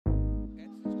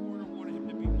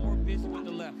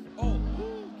left. Oh.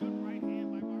 Good right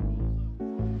hand by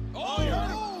Barboza. Oh, you heard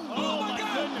him. Oh, my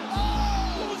God. goodness.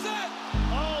 Oh, what was that?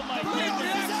 Oh my Crazy.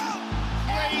 goodness.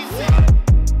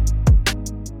 Crazy.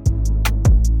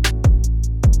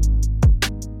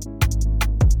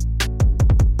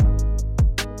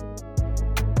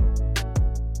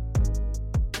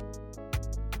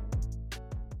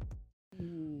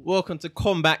 Welcome to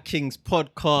Combat Kings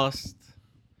podcast,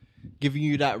 giving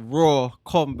you that raw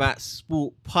combat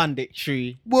sport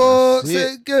punditry. What's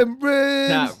That's it again,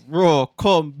 That raw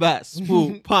combat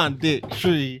sport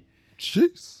punditry.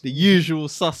 Jeez. The usual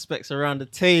suspects around the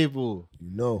table. You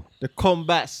know. The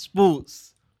combat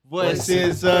sports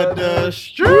voices of the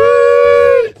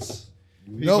streets.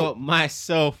 We got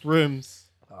myself, Rims.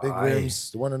 Big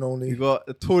rims, the one and We only. got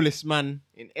the tallest man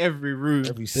in every room.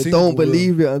 Every They single don't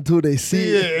believe it until they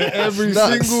see it. Every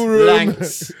Nuts. single room.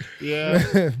 Blanks.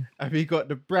 Yeah. And we got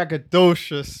the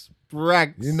braggadocious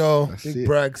Brags. You know, That's big it.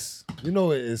 brags. You know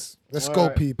what it is. Let's go,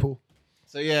 Alright. people.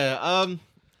 So yeah,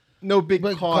 no big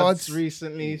Big cards cards.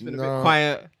 recently. It's been a No. bit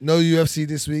quiet. No UFC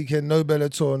this weekend, no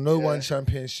Bellator, no Yeah. one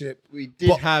championship. We did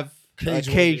But have Cage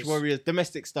Cage Warriors. Warriors.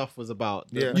 Domestic stuff was about.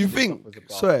 Yeah. Domestic You stuff think? was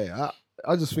about. Sorry,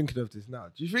 I'm just thinking of this now.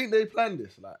 Do you think they planned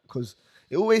this? Like, because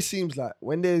it always seems like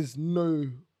when there's no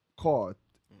card,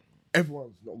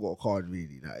 everyone's not got a card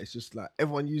really. Like, it's just like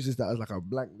everyone uses that as like a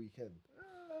blank weekend.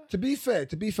 To be fair,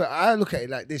 I look at it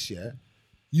like this, yeah.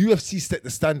 UFC set the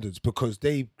standards because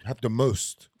they have the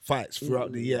most fights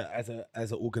throughout the year as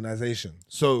an organization.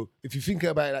 So if you think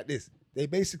about it like this, they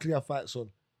basically have fights on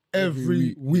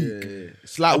every week. Yeah.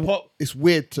 It's like it's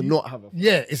weird to not have a.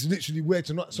 Yeah, it's literally weird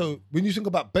to not. So when you think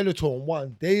about Bellator and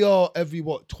one, they are every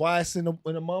twice in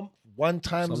a month, one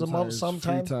times a month,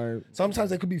 sometimes. 3 times. Sometimes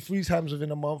they could be 3 times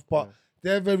within a month, but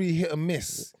they're very hit and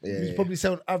miss. Yeah, You yeah. probably say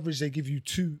on average they give you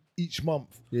 2 each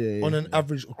month Yeah, on an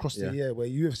average across Yeah. the year, where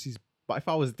UFC's But if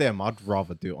I was them, I'd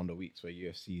rather do it on the weeks where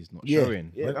UFC is not Yeah,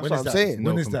 showing. yeah, When- that's when what is I'm that? saying. No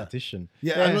When is that? competition.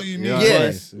 Yeah, I know what you mean. Yeah, Yeah,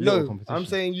 it's little no, competition. I'm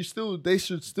saying they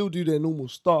should still do their normal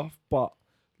stuff, but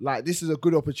like this is a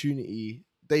good opportunity.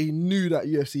 They knew that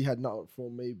UFC had nothing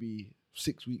from maybe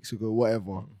 6 weeks ago,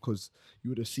 whatever, because you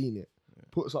would have seen it.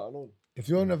 Put something on. If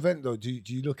you're an event though, do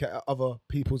you look at other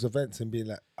people's events and being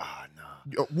like,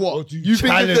 nah? What? Or do You think if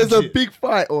challenge there's a it? big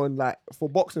fight on, like for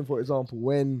boxing, for example,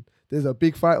 when there's a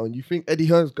big fight on, you think Eddie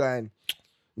Hearn's going,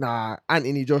 nah,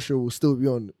 Anthony Joshua will still be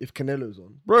on if Canelo's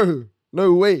on? Bro,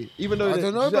 no way. Even though I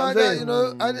don't know do you about what I'm that, saying? you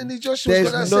know. Anthony Joshua's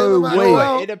There's got that no same amount way. of But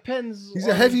wealth. it depends. He's on-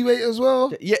 a heavyweight as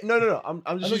well. Yeah, no. I'm just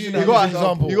I know using you that got as an an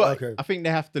example. You got, Okay. I think they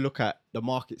have to look at the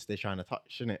markets they're trying to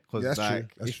touch, innit? Because Yeah, that's true,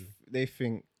 like, that's if true. they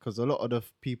think, because a lot of the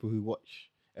people who watch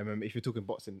MMA, if you're talking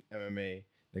boxing, MMA,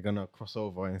 they're gonna cross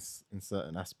over in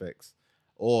certain aspects,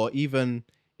 or even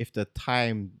if the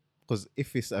time, because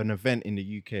if it's an event in the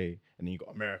UK and then you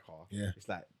got America, Yeah. it's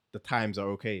like the times are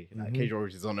okay. Like Cage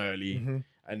Warriors is on early,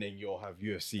 and then you'll have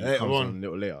UFC Later comes on. on a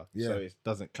little later, Yeah. so it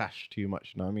doesn't clash too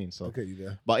much. You know what I mean? So, Okay, you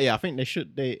there? but yeah, I think they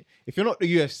should. If you're not the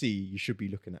UFC, you should be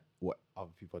looking at what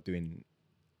other people are doing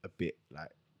a bit,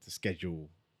 like to schedule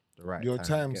the right Your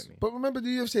time, times. Get me? But remember the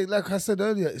UFC, like I said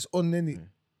earlier, it's on any.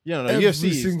 Yeah, no, every UFC is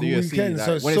the single UFC. weekend, Like,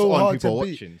 so it's when so it's on, hard people to are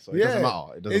beat. watching, so it Yeah. doesn't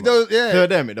matter. It doesn't It matter. don't- yeah. To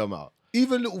them, it don't matter.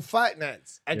 Even little fight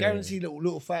nights. I Yeah. guarantee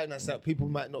little fight nights that people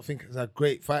might not think is a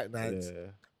great fight nights. Yeah.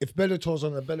 If Bellator's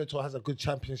on and Bellator has a good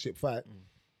championship fight,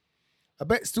 I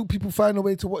bet still people find a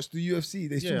way to watch the UFC.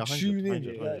 They still Yeah, 100, tune in.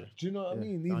 100, like, 100. do you know what I Yeah,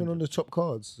 mean? Even 100. on the top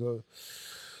cards. So,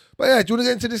 but yeah, do you want to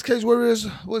get into this Cage Warriors?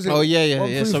 What is it? Oh yeah. So we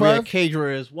 135? had Cage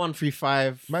Warriors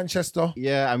 135. Manchester.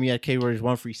 Yeah, and we had Cage Warriors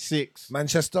 136.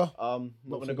 Manchester. Not Not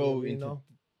gonna for go me, into no.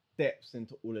 depths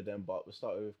into all of them, but we'll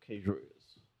start with Cage Warriors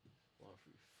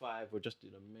 135. We'll just do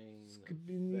the main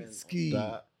event of Skibinski.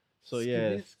 that. So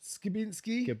yeah,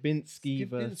 Skibinski. Skibinski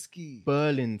versus Skibinski.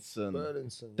 Burlinson.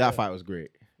 Burlinson. That yeah. fight was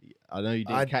great. I know you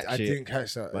didn't I catch it. didn't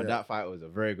catch that. But yeah. that fight was a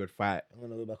very good fight. I'm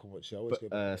gonna go back and watch it. I always But go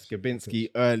back and watch it. Skibinski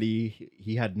early,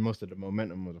 he had most of the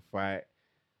momentum of the fight.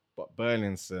 But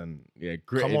Burlinson, yeah, Come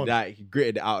gritted on. that. He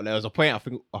gritted it out. There was a point I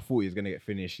thought he was gonna get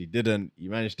finished. He didn't. He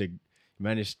managed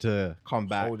to come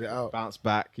back, Hold it out. bounce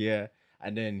back, yeah.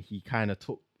 And then he kind of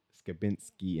took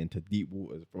Skibinski into deep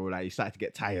waters, bro. Like he started to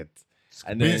get tired.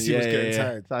 And then Skibinski was getting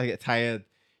tired. Started to get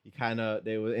tired.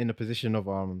 They were in a position of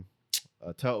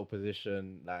a turtle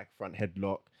position, like front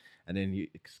headlock. And then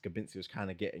Skibinski was kind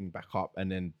of getting back up, and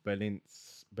then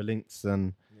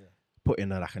Burlinson put in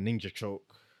like a ninja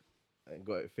choke and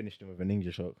finished him with a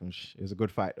ninja choke. And it was a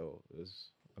good fight though. It was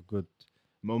a good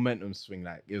momentum swing.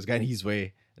 Like it was going his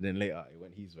way, and then later it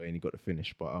went his way, and he got the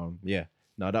finish. But yeah,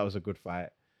 no, that was a good fight.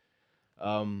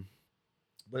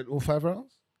 But all 5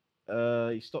 rounds?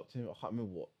 He stopped him. I can't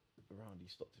remember what round he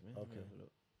stopped him in. Let me Okay. have a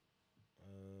look.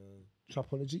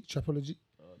 Trapology.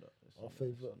 Oh, no, it's Our on there,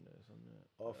 favourite. It's on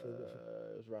there. Our favourite.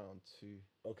 It was round 2.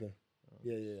 Okay.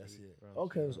 Yeah, I see it. Round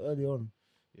Okay, two, it was round early on.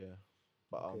 Yeah,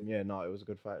 but Okay. yeah, no, it was a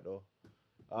good fight though.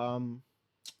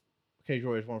 Cage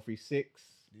Warriors 136.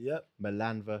 Yep.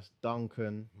 Milan versus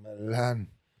Duncan. Milan,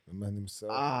 the man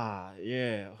himself.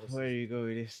 Yeah. What's Where this? you go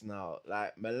with this now?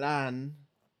 Like Milan,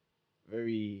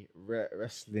 very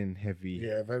wrestling heavy.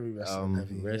 Yeah, very wrestling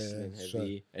heavy. Wrestling yeah,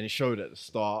 heavy, and it showed at the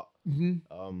start.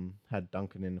 Mm-hmm. Had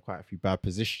Duncan in quite a few bad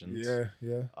positions.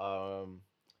 Yeah.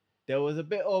 There was a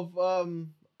bit of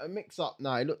a mix up.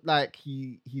 Now it looked like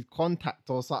his contact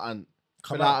or something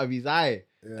fell out of his eye,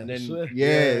 Yeah. and then Swear.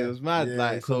 it was mad. Yeah,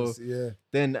 like so, because- yeah.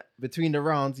 then between the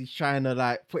rounds, he's trying to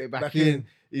like put it back, Back in. in.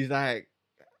 He's like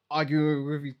arguing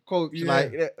with his coach.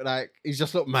 Yeah. Like he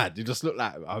just looked mad. He just looked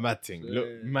like a mad thing. He Yeah.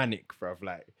 looked manic, bruv.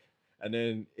 Like, and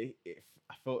then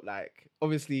I felt like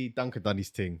obviously Duncan done his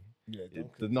thing. Yeah,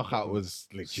 The knockout was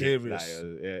legit. Serious. Like,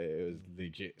 it was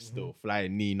legit. Still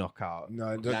flying knee knockout. No,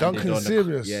 Landed Duncan's on the-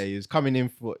 serious. Yeah, he was coming in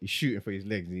he's shooting for his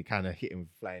legs, and he kind of hit him with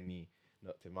flying knee,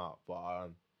 knocked him out. But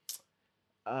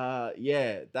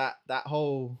that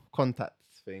whole contact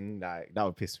thing, like that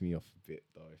would piss me off a bit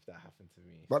though if that happened to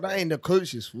me. But that ain't the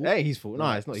coach's fault. Hey, his fault.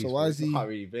 No, it's not So his why fault. is he- I can't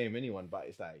really blame anyone, but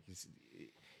it's like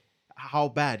how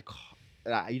bad.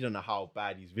 Like, you don't know how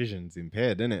bad his vision's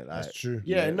impaired, innit? Like, That's true.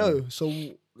 Yeah, no. So,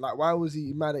 like, why was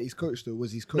he mad at his coach though?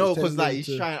 Was his coach no, because telling like him he's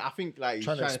to- trying. I think like he's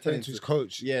Trying to tell explain him to his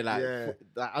coach. Yeah, like, Yeah.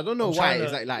 like I don't know I'm why. trying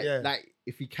It's to- like yeah. like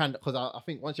if he can, because I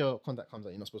think once your contact comes out,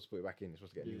 you're not supposed to put it back in. You're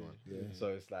supposed to get a new one. Yeah. So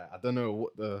it's like I don't know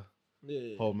what the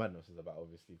Yeah. whole madness is about,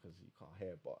 obviously, because you can't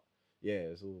hear. But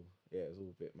yeah, it's all a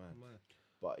bit mad.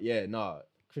 But yeah, no,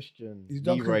 Christian He's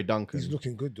Leroy Duncan. He's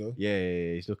looking good though.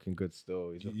 Yeah, he's looking good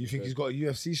still. He's You looking think good. he's got a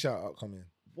UFC shout out coming?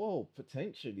 Whoa,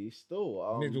 potentially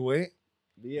still. Middleweight.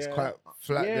 Yeah, It's quite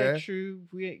flat yeah, there. True.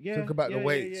 Yeah, Think about the yeah,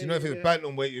 weights. yeah, you know, if yeah, it was yeah.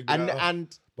 bantamweight, you'd be and like, oh,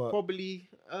 and but- probably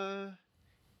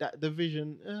that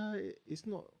division it's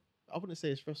not, I wouldn't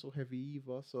say it's wrestle heavy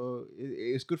either, so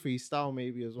it's good for his style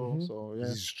maybe as well. Mhm. So he's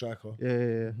yeah a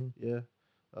striker.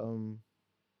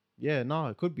 yeah no,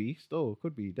 it could be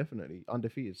definitely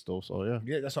undefeated still, so yeah,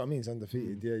 Yeah, that's what I mean. It's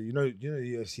undefeated. Yeah, you know,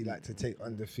 UFC like to take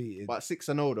undefeated. but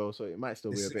 6-0 though, so it might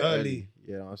still be It's a bit early. early.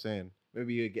 You know what I'm saying?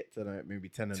 Maybe you get to like maybe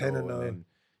 10-0 10-0. and then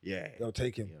They'll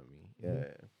take you him. know what I mean?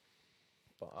 Yeah.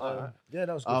 But alright. Yeah,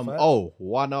 that was a good fight.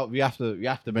 one up. We have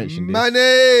to mention this.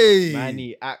 Manny.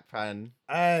 Manny Akpan.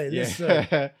 Hey, listen.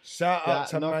 Yeah. Shout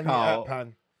out That to Manny knockout.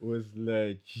 Akpan. Was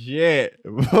legit,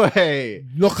 boy.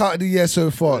 Knockout of the year so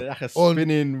far. Like a On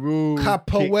spinning rule.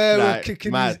 Capoeira kick, like,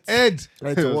 kicking mad. his head. I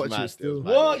had to was watch mad, it still. was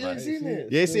mad, What? it You was ain't mad. seen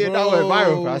it? Yeah, see it that went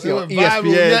viral. I see It it on went ESPN.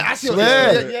 viral. Yeah, I see it.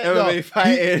 Swear. Yeah, MMA no.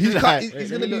 fighting. He's like-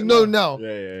 going to be known now. Yeah.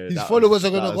 His that followers was- are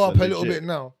going to that go was up a little legit- bit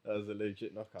now. That was a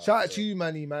legit knockout. Shout out so- to you,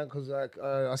 Manny, man, because like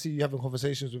I see you having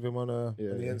conversations with him on the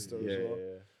Insta as well.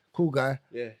 Cool guy.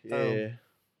 Yeah.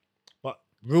 But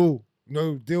real,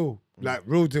 no deal. Like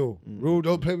real deal. Mm. Real,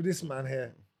 don't play with this man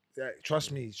here. Yeah,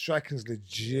 trust me, striking's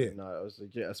legit. No, it was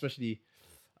legit. Especially,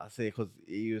 I say, because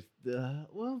he was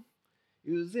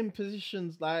he was in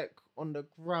positions like on the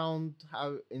ground,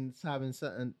 having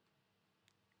certain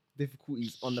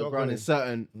difficulties on the ground in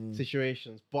certain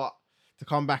situations, but to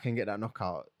come back and get that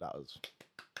knockout, that was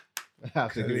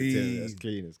Clean. It's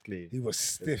clean. It's clean. He was It's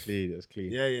stiff. clean. It's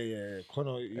clean. Yeah.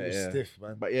 Conor, he was Yeah. stiff,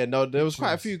 man. But yeah, no, there was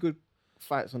quite a Jeez. few good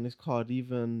fights on this card.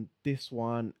 Even this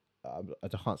one, I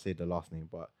can't say the last name,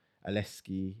 but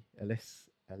Alexi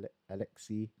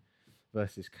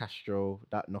versus Castro.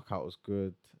 That knockout was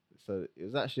good. So it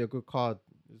was actually a good card.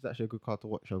 It was actually a good card to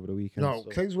watch over the weekend. No, so.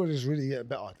 Cage Warriors is really getting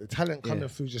better. The talent coming Yeah.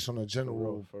 through just on a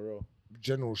For real.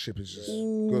 generalship is just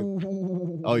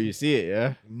good. Oh, you see it,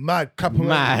 yeah? Mad capoeira.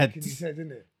 Mad. He said,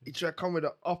 didn't it? He tried to come with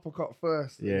an uppercut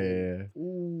first. Yeah.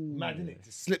 Ooh. Mad, didn't it?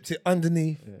 Just slipped it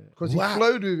underneath. Because he Wow.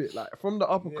 flowed with it. Like from the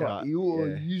uppercut, Yeah. he all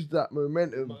Yeah. used that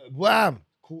momentum. Wham!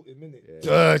 Caught him in it. Yeah.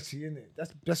 Dirty, innit? That's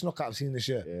the best knockout I've seen this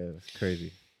year. Yeah, it's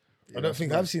crazy. I don't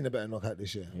think I've seen a better knockout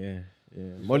this year. Yeah.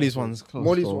 Molly's one's close.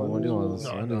 Molly's though. one- Molly's No.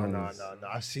 one's-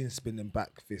 I've seen spinning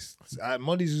back fists.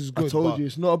 Molly's is I good. told but- you,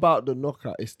 it's not about the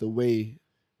knockout. It's the way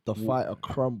the fighter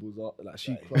crumbles up. Like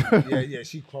she crumbles. Yeah,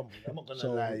 she crumbled. I'm not gonna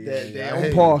So lie. they're Yeah, I on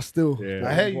hear par still. Yeah. you. They're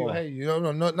I hear on you. par. Hey, you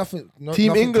know, no, nothing. No, Team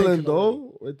nothing England taken away.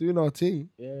 though, we're doing our thing.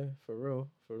 Yeah, for real.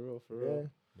 Yeah.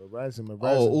 We're rising.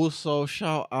 Oh, also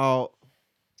shout out.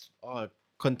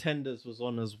 Contenders was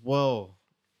on as well.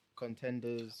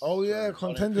 Contenders. Oh yeah, on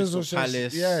contenders Crystal was just,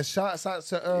 Palace. yeah. Shouts out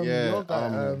to Yeah, your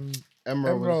guy,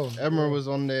 Emra was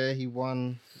on there. He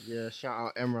won. Yeah, shout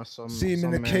out Emra. see him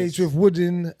in the cage with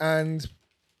Wooden and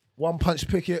One Punch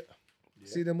Pickett.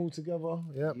 See them all together.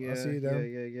 Yep, I see them.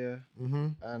 Yeah. Mm-hmm.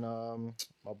 And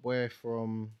my boy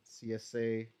from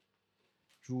CSA,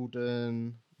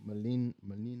 Jordan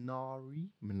Molinari.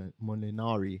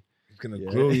 He's gonna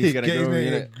Yeah, grow. he's gonna Get his grow,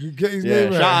 name. Get his Yeah,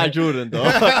 name shout right. out Jordan though.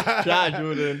 Shout out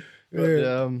Jordan.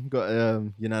 Yeah. Got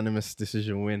unanimous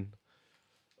decision win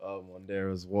on there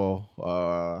as well.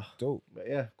 Dope. But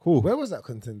yeah, cool. Where was that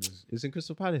contenders? It's in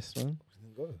Crystal Palace, man.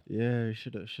 Didn't go. Yeah, we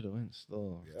should have went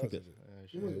still. Yeah, I think that's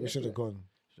it- We should have gone.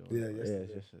 should've Yeah, went. yesterday.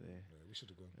 Yeah, yesterday. We should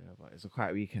have gone. Yeah, but it's a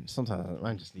quiet weekend. Sometimes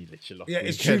man just need to chill off. Yeah,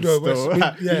 it's weekend true though. still.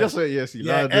 West- You yeah. just went UFC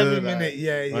Yeah, London, every like, minute.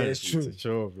 Yeah, man it's just needs true. to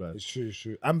chill, man. It's true. It's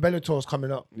true. And Bellator's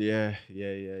coming up. Yeah.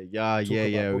 about We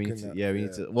booking need to. that, Yeah, we yeah.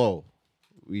 need to. Well,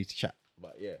 we need to chat.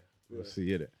 But yeah, we'll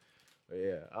see it. But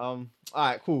yeah. All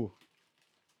right, cool.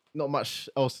 Not much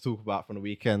else to talk about from the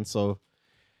weekend, so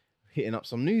hitting up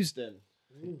some news then.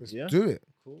 Let's Yeah. do it.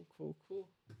 Cool.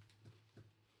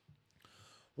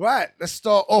 Right, let's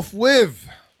start off with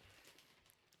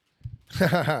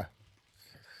the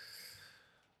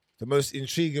most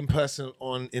intriguing person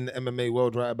in the MMA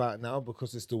world right about now,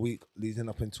 because it's the week leading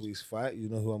up into his fight. You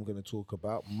know who I'm going to talk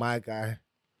about. My guy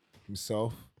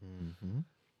himself.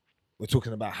 We're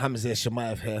talking about Hamza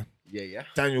Chimaev here. Yeah.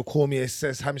 Daniel Cormier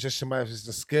says Hamza Chimaev is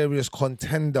the scariest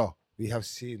contender we have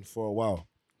seen for a while.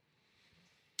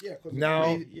 Yeah, because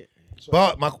Now, Yeah.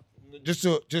 but just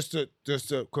to,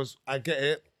 because I get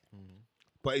it.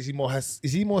 But is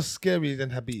he more scary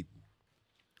than Habib?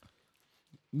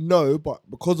 no, but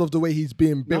because of the way he's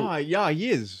being built, Nah, yeah, he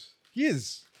is.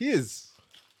 He's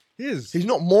he's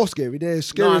not more scary. They're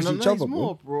scary as each he's other,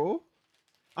 more, bro.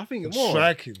 I think more.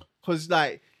 Striking. Cause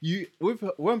like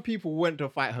when people went to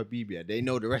fight Habib, they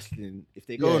know the wrestling. If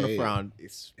they go Yeah, in the yeah. round,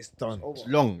 it's Done.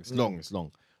 long. It's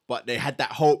long. But they had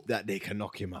that hope that they can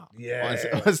knock him out. Yeah.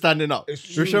 on standing up. It's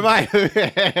With true. Chimaev,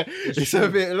 it's a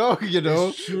bit long, you know,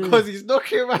 It's true. because he's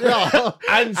knocking him out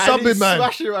And he's subbing, man.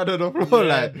 smashing him out of the floor,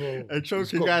 Yeah, like, bro. and He's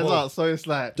choking got guys both. out. So it's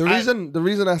like The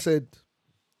reason I said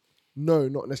no,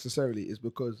 not necessarily, is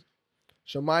because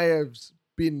Shamaev's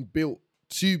been built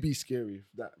to be scary. If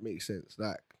that makes sense.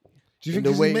 Like, Do you in think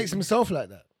the 'cause way he makes himself like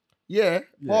that? yeah,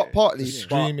 Yeah. partly Yeah.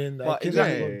 Screaming, but, like,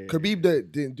 exactly. yeah. Khabib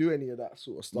didn't do any of that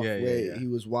sort of stuff Yeah, yeah, where yeah. he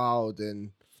was wild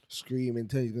and screaming,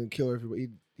 telling he's gonna kill everybody.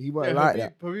 He weren't yeah, like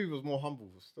that. Habib was more humble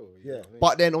still. you know what I mean?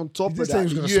 But then on top He of did say he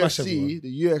that, was the gonna smash everyone.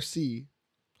 the UFC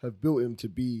have built him to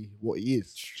be what he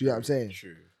is. Do you know what I'm saying?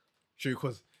 True,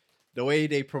 because the way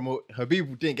they promote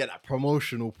Habib didn't get that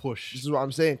promotional push. This is what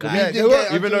I'm saying. Khabib Yeah, didn't they were,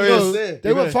 get- even until though he it was was- there.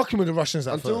 They weren't fucking with the Russians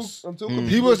at until first. Khabib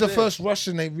He was the there. first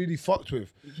Russian they really fucked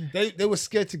with. They were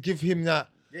scared to give him that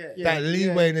Yeah,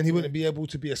 leeway, and then he wouldn't be able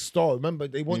to be a star. Remember,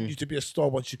 they want you to be a star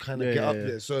once you kind of Yeah, get yeah, up yeah.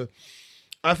 there. So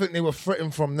I think they were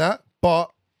threatened from that. But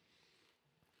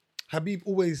Habib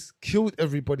always killed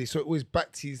everybody, so it always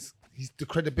backed the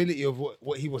credibility of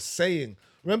what he was saying.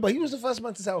 Remember, he was the first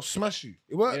man to say, "I'll smash you."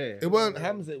 It weren't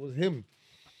Hamza, it was him.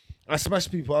 I smash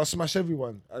people. I'll smash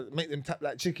everyone. I make them tap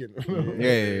like chicken.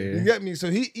 Yeah. You get me? So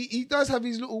he does have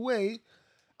his little way,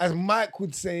 as Mike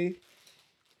would say,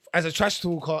 as a trash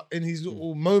talker in his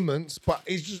little moments. But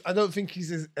it's just I don't think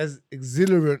he's as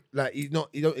exhilarant. Like he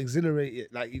don't exhilarate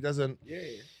it. Like he doesn't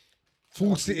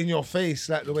force it in your face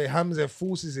like the way Hamza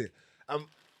forces it.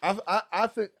 I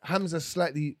think Hamza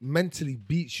slightly mentally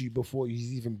beats you before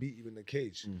he's even beat you in the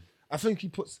cage. I think he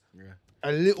puts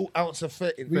a little ounce of fear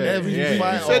in every yeah,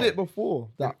 fighter. You said it before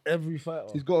that Every fighter.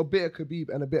 he's got a bit of Khabib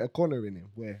and a bit of Conor in him.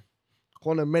 Where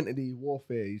Conor mentally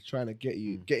warfare, he's trying to get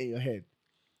in your head,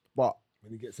 but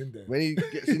when he gets in there. when he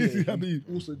gets in See what I there, he's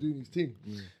mean? also doing his thing.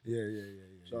 Yeah.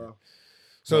 So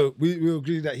So we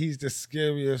agree that he's the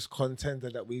scariest contender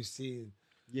that we've seen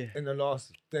Yeah. in the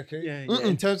last decade. Yeah.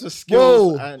 In terms of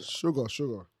skills whoa, and sugar.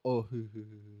 who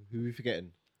we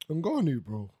forgetting? Ngannou,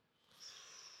 bro.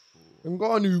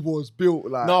 Ngannou was built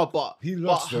like No, but He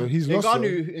lost, but though. He's lost,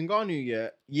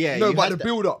 Ngannou, yeah. no, you but had the that-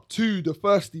 build up to the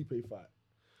first Stipe fight,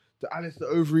 the Alistair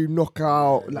Overeem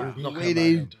knockout, Yeah, like he the was way knocking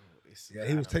they man. Yeah,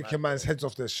 he was taking man's heads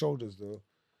off their shoulders though.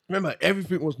 remember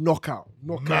everything was knockout,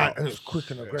 Mad, and it was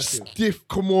quick and aggressive. stiff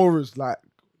Kimuras, like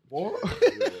what?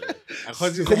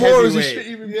 Because he's a Kimuras, you heavyweight. shouldn't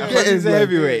even be Because getting, he's a man.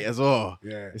 heavyweight as well.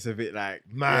 Yeah. It's a bit like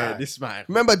Mad. yeah, this man.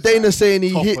 Remember Dana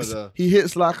saying Top of he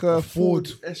hits like a Ford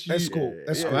Ford Escort.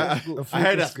 Yeah, Escort. I A Ford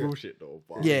heard that's Escort. bullshit though.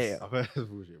 But Yeah. I've heard that's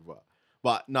bullshit.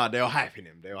 But no, they were hyping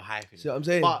him. See what I'm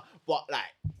saying? But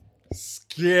like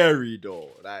scary though.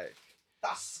 Like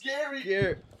That's scary.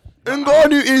 scary.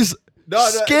 Ngannou is No,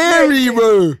 scary,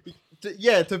 bro.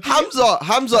 to be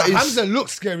Hamza is Hamza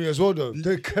looks scary as well, though.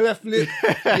 The cleft lip,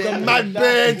 Yeah, the mad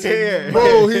bend. yeah.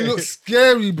 Bro, he looks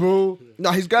scary, bro.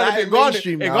 no, he's going Like, a bit Ngannou-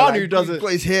 mainstream now. Ngannou Like, doesn't- he's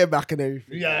got his hair back and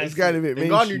everything. Yeah, he's going a bit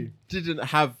mainstream. Ngannou didn't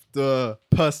have the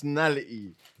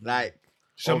personality like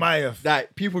Shamayev.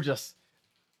 Like people just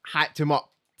hyped him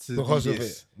up to Because be of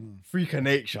this it. freak of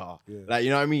nature. Yeah. Like, you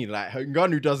know what I mean? Like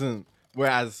Ngannou doesn't.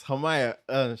 Whereas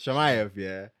Shamayev,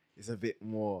 yeah, is a bit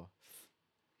more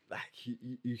like he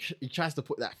tries to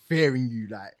put that fear in you,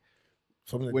 like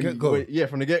From the when get-go.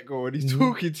 from the get go when he's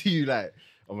talking to you, like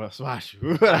I'm gonna smash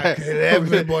you. Like,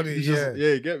 everybody, he's just-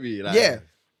 yeah. you get me, like, Yeah,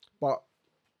 but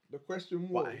the question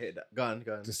But was, I hate that. Go on.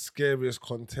 The scariest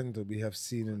contender we have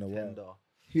seen in a while. Tender.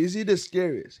 is he the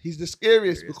scariest? He's the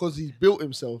scariest because he's built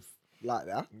himself like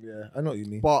that. Yeah, I know what you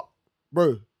mean. But,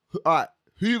 bro, all right,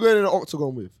 who you going in the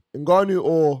octagon with? Ngannou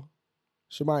or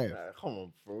Shamayev? Like, come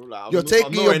on, bro. Like, You're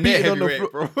taking your beating on the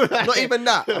floor, floor. Not even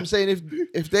that. I'm saying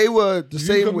if they were the you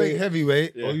same can way, make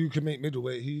heavyweight Yeah. or you can make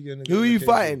middleweight. Who you gonna? who are you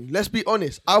fighting? Let's be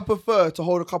honest. I prefer to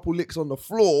hold a couple licks on the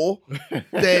floor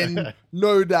than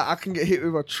know that I can get hit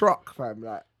with a truck, fam.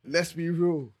 Like, let's be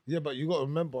real. Yeah, but you got to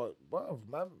remember, wow,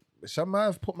 man.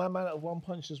 Shamayev put my man at one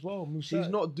punch as well. Musa. He's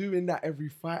not doing that every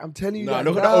fight. I'm telling you Nah, that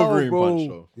look at now, the Overeem bro. punch,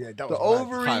 though. Yeah, that The was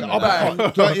Overeem mad. bang. The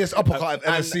dirtiest uppercut I've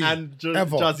ever And, seen. and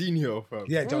ever. Jarzinho, fam.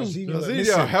 Yeah, Jarzinho. Jarzinho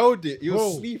listen, held it. He was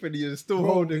Bro. sleeping. He was still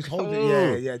bro, holding. he's holding.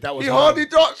 Oh. Yeah, that was He hard. hardly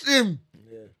touched him.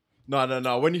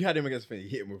 No. When you had him against Finn, he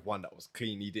hit him with one that was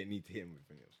clean. He didn't need to hit him with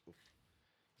anything else.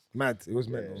 Mad. It was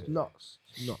mental. Yeah. Nuts.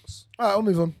 All right, I'll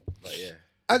move on. But yeah.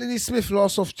 Anthony Smith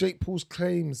lost off Jake Paul's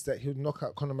claims that he would knock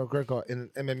out Conor McGregor in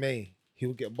an MMA. He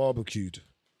would get barbecued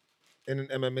in an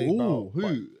MMA bout.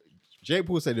 Who? Jake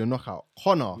Paul said he'll knock out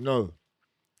Conor. No.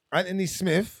 Anthony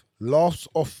Smith laughs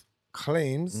off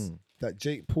claims that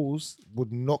Jake Paul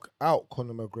would knock out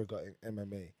Conor McGregor in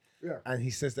MMA. Yeah. And he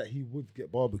says that he would get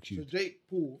So barbecued. Jake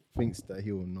Paul. Thinks that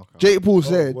he will knock out. Jake Paul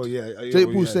said Oh, well, yeah.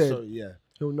 Jake Paul said- Sorry, yeah.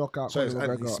 he'll knock out So it's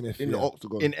Conor Anthony McGregor Smith, in the yeah.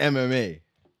 octagon. in MMA.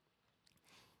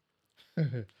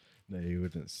 No, he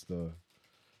wouldn't still.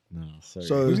 No, sorry.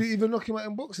 So- Would he even knock him out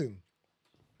in boxing?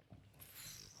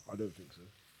 I don't think so.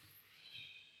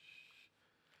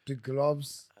 Big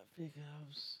gloves.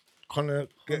 Conor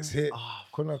gets hit.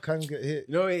 Conor can get hit.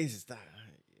 You know what it is that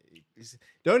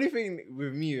the only thing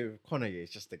with me with Conor is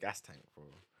just the gas tank,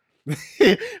 bro.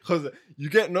 Because you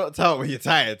get knocked out when you're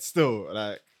tired still,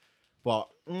 like. But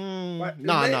no, I'm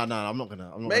not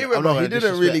gonna. Mayweather, I'm not gonna he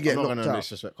didn't really disrespect- get I'm not knocked gonna out.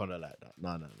 disrespect Conor like that.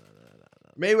 No.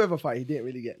 Mayweather fight, he didn't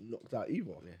really get knocked out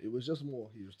either. It was just more.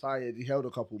 He was tired. He held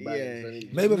a couple bangs. Yeah. And he,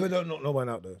 Mayweather don't knock no one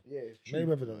out though. yeah, it's true.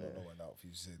 Mayweather don't knock no one out. If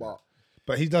you say But that.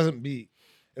 But he doesn't beat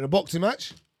in a boxing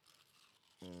match.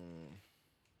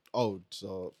 Oh,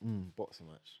 so boxing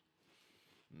match.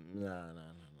 Nah. I'm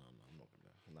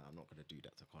not gonna do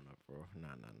that to Conor, bro. Nah.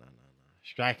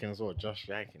 Striking as well, just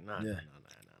striking. Nah.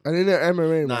 And in the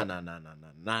MMA, Nah.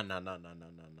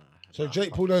 So Nah,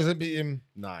 Jake Paul doesn't beat him.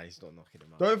 Nah, he's not knocking him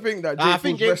out. don't think that Jake I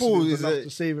think Paul's Jake Paul wrestling is enough a- to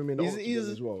save him in the he's- octagon he's-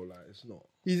 as well. Like, it's not.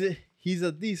 He's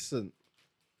a decent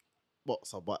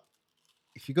boxer, but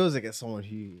if he goes against someone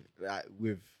who like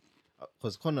with,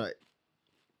 because Conor,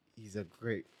 he's a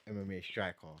great MMA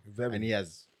striker, Very. and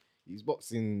he's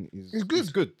boxing. He's good. He's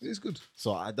good. He's good.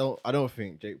 So I don't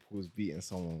think Jake Paul's beating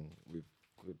someone with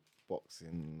good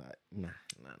boxing. Like nah.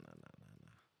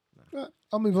 Right,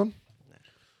 I'll move on.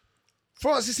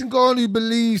 Francis Ngannou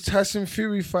believes Tyson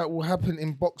Fury fight will happen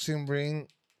in boxing ring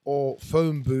or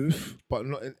phone booth, but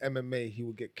not in MMA. He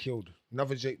will get killed.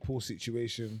 Another Jake Paul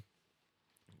situation.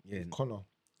 Yeah, Conor,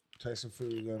 Tyson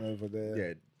Fury going over there.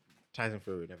 yeah. Tyson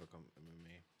Fury would never come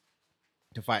MMA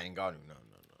to fight Ngannou. No.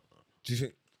 Do you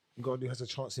think Ngannou has a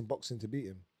chance in boxing to beat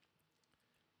him?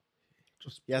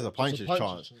 He has a puncher's puncher's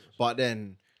chance, chance. but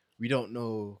then we don't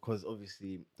know because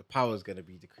obviously the power is going to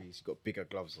be decreased. You got bigger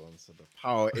gloves on, so the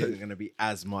power isn't going to be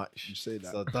as much. You say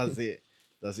that. So does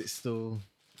it still?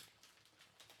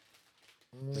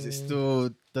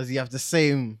 Does he have the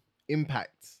same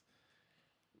impact?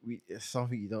 It's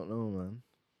something you don't know, man.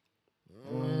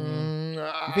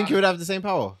 You think he would have the same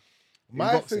power? in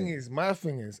my boxing? my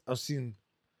thing is, I've seen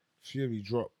Fury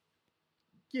drop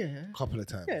Yeah. a couple of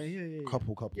times. Yeah.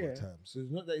 Couple Yeah. of times. So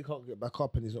it's not that he can't get back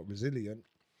up and he's not resilient.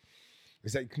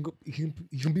 It's that he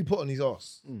can be put on his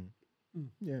ass.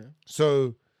 Yeah.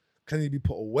 So can he be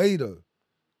put away though?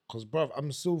 Because bruv,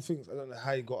 I'm still thinking I don't know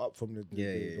how he got up from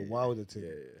the Wilder thing.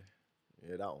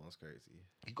 Yeah, that one's crazy.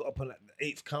 He got up on like the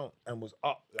 8th count and was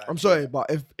up. Like, I'm sorry, but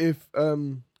if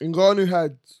Ngannou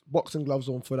had boxing gloves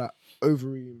on for that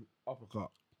Overeem uppercut,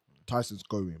 Tyson's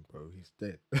going, bro. He's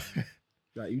dead.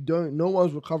 Like you don't. No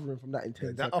one's recovering from that in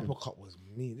 10 that seconds. uppercut was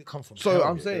mean. It come from So hell.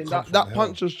 I'm It saying come that from that hell.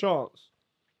 puncher's chance.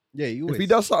 Yeah, you always, If he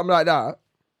does something like that,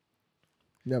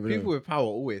 never people know. with power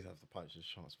always have the puncher's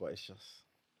chance, but it's just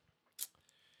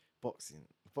boxing.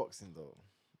 Boxing though,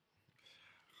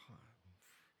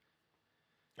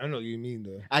 I know what you mean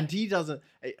though. and he doesn't.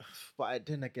 But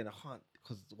then again, I can't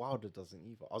because Wilder doesn't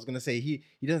either. I was gonna say he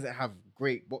doesn't have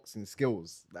great boxing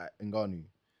skills like Ngannou,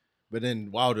 but then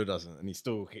Wilder doesn't, and he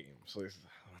still hit him. So it's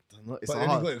I don't know. It's But then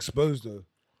hard. he got exposed though.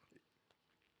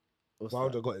 What's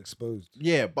Wilder that? got exposed.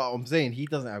 Yeah, but I'm saying he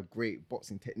doesn't have great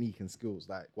boxing technique and skills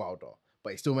like Wilder,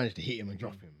 but he still managed to hit him and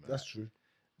drop him. That's like, true.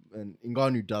 And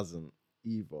Ngannou doesn't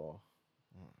either.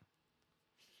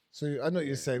 So I know what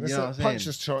you're saying. You That's know a what I'm saying?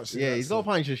 puncher's chance. in Yeah, that he's got a sense.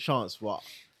 puncher's chance, but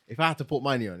if I had to put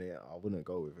money on it, I wouldn't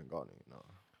go with Ngannou.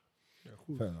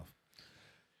 No. Fair enough.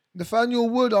 Nathaniel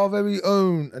Wood, our very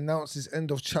own, announces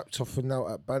end of chapter for now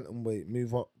at bantamweight.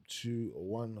 Move up to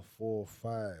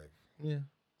 145. Yeah.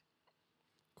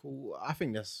 Cool. I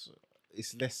think it's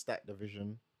less stacked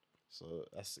division, so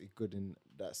that's good in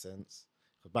that sense.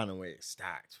 Because bantamweight is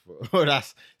stacked, bro.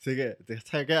 That's to get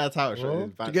a title shot. Bro,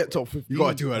 is To get bantamweight. top 15. You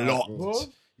gotta do a lot. bro.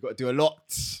 You gotta do a lot.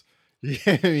 You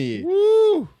get me?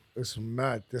 Woo! It's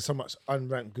mad. There's so much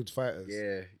unranked good fighters.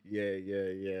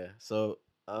 Yeah. So,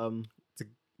 to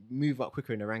move up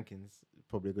quicker in the rankings,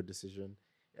 probably a good decision.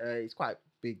 It's quite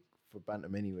big for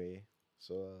bantam anyway.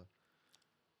 So,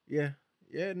 yeah.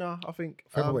 No, I think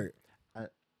Featherweight.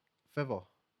 Feather.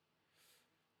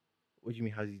 What do you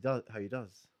mean? How he does?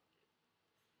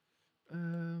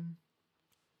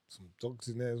 Some dogs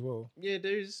in there as well. Yeah,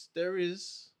 there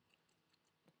is.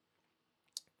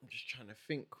 I'm just trying to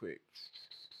think quick.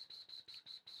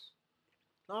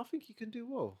 No, I think he can do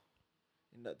well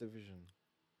in that division.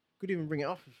 Could even bring it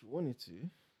up if you wanted to.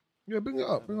 Yeah, bring it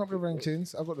up. Bring up the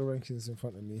rankings. I've got the rankings in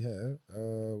front of me here.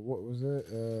 What was it?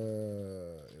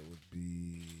 It would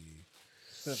be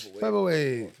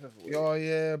featherweight. Oh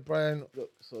yeah, Brian.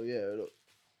 Look, so yeah, look.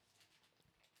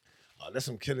 Oh, there's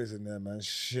some killers in there, man.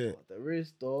 Shit. There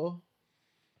is though.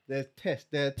 There are tests.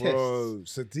 Bro,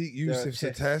 Sadiq Yusuf's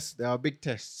a test. There are big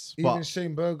tests. Even But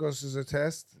Shane Burgos is a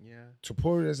test. yeah,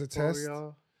 Topuria is a test.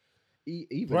 Warrior,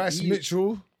 even Bryce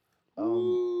Mitchell. um,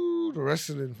 Ooh, the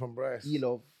wrestling from Bryce.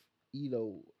 Ilowev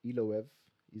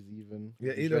is even.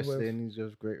 Yeah, He's Ilowev. wrestling. He's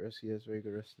just great wrestling. He has very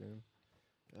good wrestling.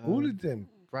 All of them.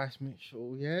 Bryce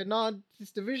Mitchell. Yeah, no, this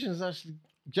division's actually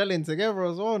gelling together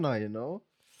as well now, you know.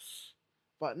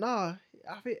 But nah,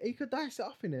 I think he could dice it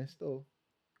up in there still.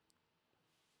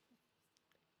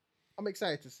 I'm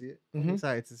excited to see it. I'm Mhm.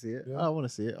 excited to see it. Yeah. I want to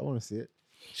see it.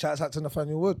 Shouts out to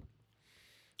Nathaniel Wood.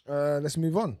 Let's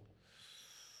move on.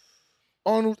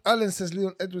 Arnold Allen says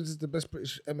Leon Edwards is the best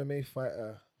British MMA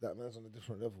fighter. That man's on a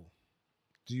different level.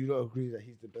 Do you not agree that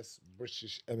he's the best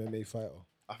British MMA fighter?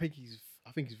 I think he's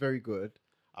very good.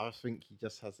 I just think he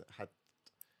just hasn't had.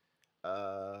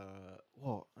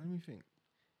 What? Let me think.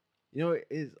 You know, what it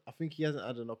is. I think he hasn't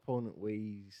had an opponent where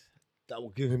That will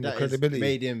give him the that has credibility.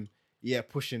 made him,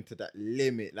 push him to that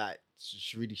limit, like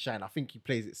to really shine. I think he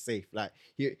plays it safe. Like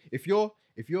if you're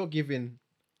giving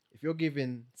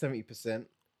 70%,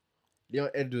 Leon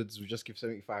Edwards will just give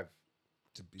 75.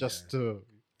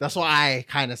 That's what I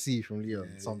kind of see from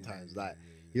Leon sometimes. Like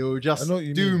he'll I just know what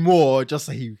you do mean. more just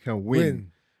so he can win.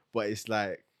 Win. But it's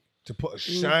like To put a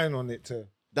shine on it to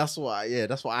that's what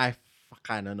I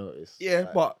kind of noticed. Yeah,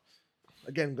 Like, but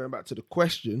again, going back to the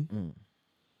question, Mm.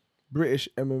 British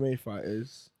MMA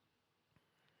fighters.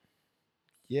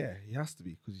 Yeah, he has to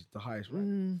be because he's the highest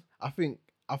ranked. I think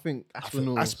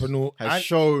Aspinall Aspinall has and-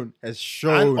 shown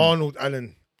and Arnold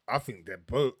Allen. I think they're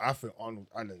both. I think Arnold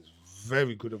Allen's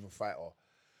very good of a fighter.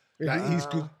 Like he's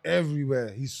good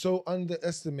everywhere. He's so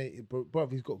underestimated, bro.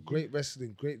 He's got great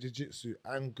wrestling, great jiu-jitsu,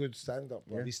 and good stand-up.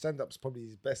 Bro. Yeah. His stand-up's probably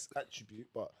his best attribute,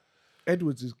 but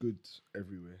Edwards is good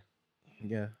everywhere.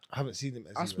 yeah. I haven't seen him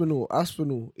as he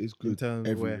Aspinall is In good terms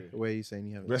of everywhere. where you saying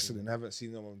you haven't wrestling. I haven't seen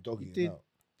him on Doggy. He did.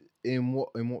 in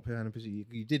what kind of position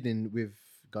you did with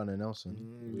Gunnar Nelson?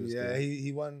 It was Yeah, good.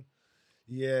 he won.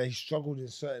 Yeah, he struggled in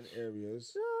certain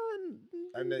areas,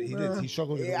 and then he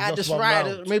struggled in at the just one right.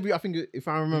 round. Maybe I think if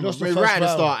I remember, lost the maybe first right at the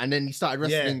round. start, and then he started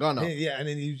wrestling Gunnar. Yeah, and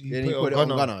then he Then he put it on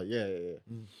Gunnar. Yeah.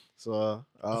 So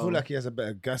I feel like he has a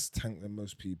better gas tank than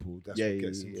most people. That's what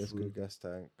gets him he has through. good gas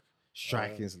tank.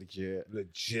 Striking is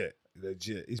legit.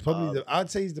 Legit. He's probably I'd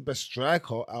say he's the best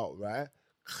striker outright.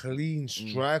 Clean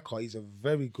striker. He's a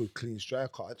very good clean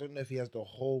striker. I don't know if he has the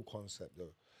whole concept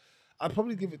though. I'd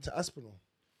probably give it to Aspinall.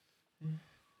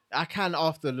 I can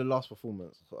after the last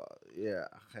performance. I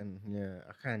can.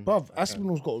 Bruv, I can.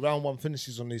 Aspinall's got round one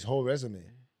finishes on his whole resume.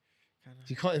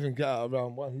 He can't even get out of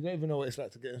round one. He don't even know what it's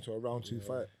like to get into a round two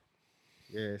fight.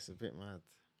 Yeah, it's a bit mad.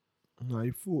 No,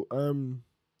 he fought.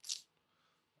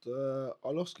 The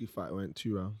Arlovsky fight went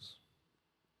 2 rounds.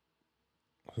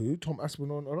 Who? Tom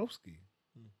Aspinall and Orlovsky?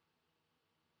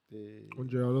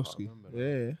 Andre Arlovsky.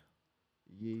 Yeah,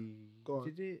 Go on.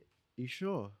 Did it? You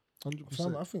sure?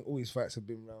 100%. I think all his fights have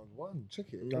been round one. Check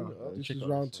it. No, Bring it up. this check was out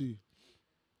round this 2. Type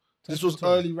This in was time.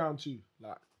 early round 2.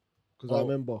 Like, because I Oh.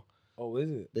 remember Oh, is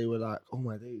it? they were like, "Oh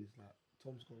my days!" Like,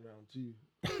 Tom's gone round 2.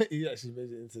 He actually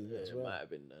made it into the Yeah, next it round. might have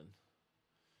been then.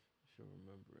 If you're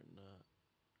remembering that.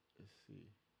 Let's see.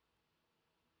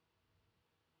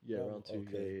 Yeah, Oh, round 2.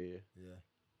 okay. Yeah. Yeah,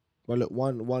 Well, look,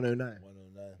 109.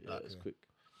 109. Yeah, it's Okay. quick.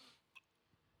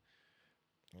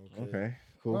 Okay.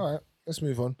 Cool. All right, let's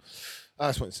move on. I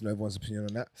just wanted to know everyone's opinion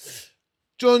on that.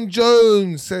 John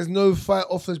Jones says no fight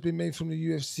offer has been made from the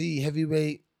UFC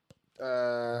heavyweight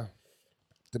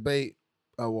debate.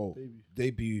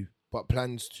 Debut, but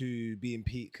plans to be in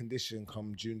peak condition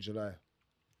come June, July.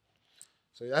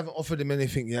 So you haven't offered him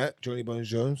anything yet, Johnny Bones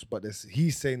Jones, but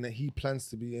he's saying that he plans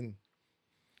to be in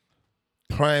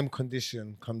prime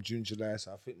condition come June, July.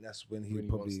 So I think that's when he When he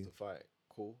probably. wants to fight.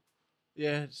 Cool.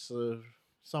 Yeah, it's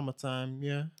summertime.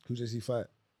 Yeah. Who does he fight?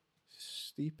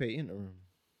 Stipe interim.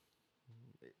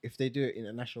 If they do it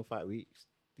international fight week,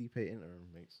 Stipe interim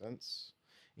makes sense.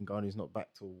 Ngannou's not back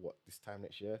till what, this time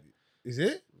next year? Is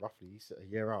it? Roughly, he's a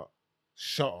year out.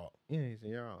 Shut up. Yeah, he's a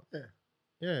year out. Yeah.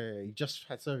 Yeah, he just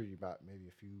had surgery about maybe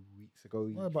a few weeks ago.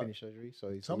 He Why, but finished surgery,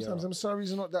 so he's Sometimes them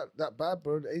surgeries are not that bad,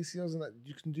 bro. The ACLs and that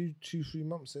you can do 2-3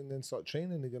 months and then start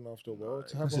training again after a while.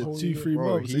 To have That's a a whole 2-3 bro.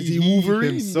 months. Is he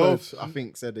Wolverine, himself? bro? I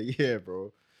think said a year,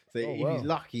 bro. So Oh, if wow. he's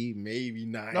lucky, maybe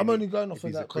 9. I'm only going off if of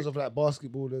he's a that because quick- of like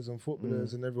basketballers and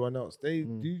footballers and everyone else. They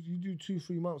Mm. you do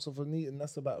 2-3 months of a knee and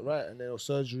that's about right. And then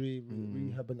surgery,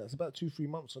 rehab, and that's about 2-3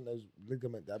 months on those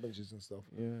ligament damages and stuff.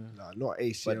 Yeah. Nah, not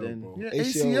ACL, But then- bro. Yeah,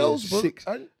 ACL ACLs, is bro. 6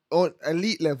 And on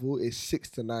elite level is 6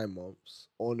 to 9 months.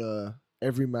 On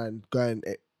every man going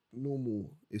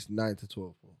normal is 9 to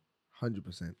 12, bro.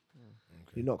 100%.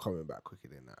 You're not coming back quicker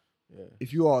than that. Yeah.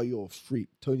 If you are, you're a freak.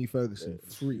 Tony Ferguson,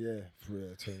 freak. yeah, for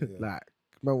real, Tony, yeah. Like,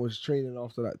 man was training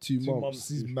after like 2 2 months. months,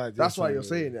 he's mad. That's yeah, why so, you're yeah.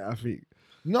 saying it, I think.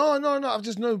 No. I've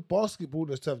just known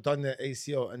basketballers to have done their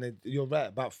ACL, and you're right,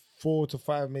 about 4 to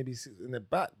 5, maybe 6 in the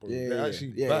back, bro. Yeah, They're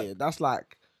actually yeah, back. yeah. That's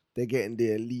like they're getting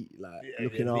the elite, like Yeah,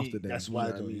 looking yeah, after them. That's you why, know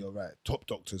what though. I mean? You're right. Top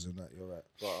doctors and that. You're right.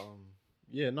 But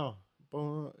yeah, no.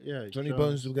 But yeah, Johnny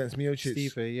Bones against Miocic.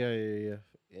 Stipe,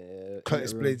 yeah.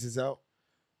 Curtis interim. Blades is out.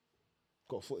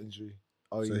 Got a foot injury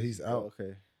Oh, so he's out.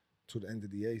 Okay. till the end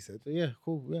of the year. He said. So yeah,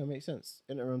 cool. Yeah, makes sense.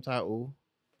 Interim title.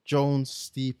 Jones,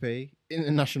 Stipe,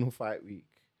 international fight week.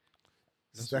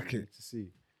 That's what Stack we it. need to see.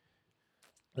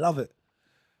 Love it.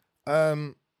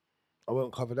 I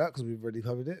won't cover that because we've already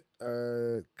covered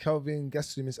it. Kelvin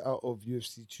Gastelum is out of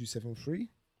UFC 273.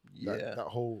 Yeah. That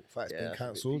whole fight's been that's a bit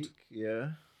cancelled. peak.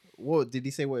 Yeah. What did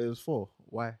he say? What it was for?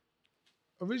 Why?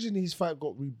 Originally, his fight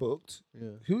got rebooked. Yeah.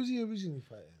 Who was he originally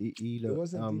fighting? It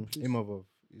wasn't Duplessis. Imavov.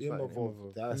 He was fighting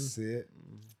Imavov. That's it.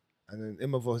 Mm. And then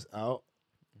Imavov's out.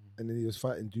 And then he was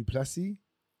fighting Duplessis.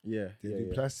 Yeah. Then Yeah.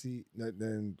 Duplessis. No,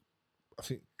 then I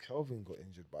think Kelvin got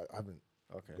injured, but I haven't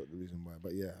Okay. got the reason why.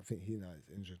 But yeah, I think he now is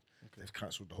injured. They've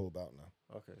cancelled the whole bout now.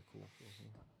 Okay. Cool.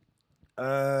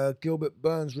 Gilbert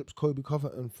Burns rips Kobe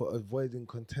Covington for avoiding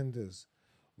contenders,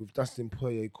 with Dustin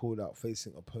Poirier called out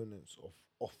facing opponents of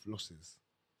off losses.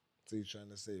 So he's trying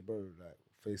to say, bro, like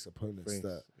face opponents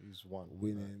that He's won.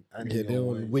 winning and Yeah, in they're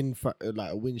your on way.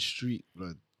 like a win streak,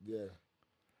 blood. Yeah,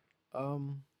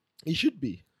 He should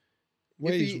be.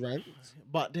 Where If he's he- ranked.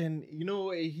 But then you know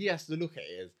what he has to look at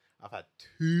it is I've had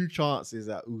 2 chances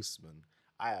at Usman.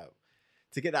 I have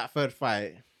to get that third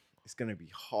fight. It's gonna be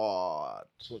hard.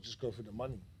 so just go for the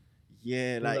money.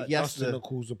 Yeah, Feel like he has Dustin to. will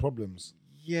cause the problems.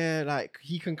 Yeah, like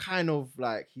he can kind of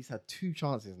like he's had 2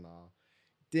 chances now.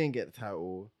 Didn't get the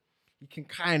title. He can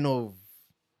kind of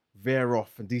veer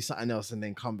off and do something else and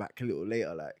then come back a little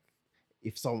later. Like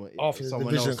if someone After if the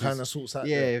someone division else kind is, of sorts out.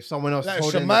 yeah, there. if someone else Like is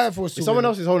holding Shemaev the, was if someone still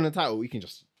else is holding the title, we can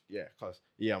just because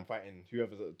I'm fighting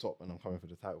whoever's at the top and I'm coming for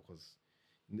the title because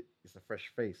it's a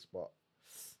fresh face. But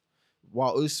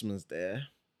while Usman's there,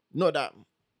 not that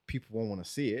people won't want to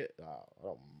see it. I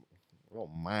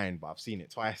don't mind, but I've seen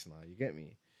it twice now. You get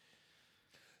me?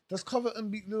 Does Covington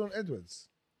beat Leon Edwards?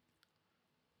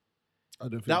 I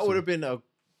don't think That so. would have been a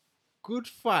good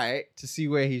fight to see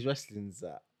where his wrestling's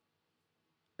at.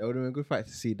 It would have been a good fight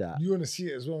to see that. You want to see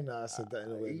it as well now? I said that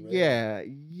in a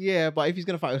way. Yeah, but if he's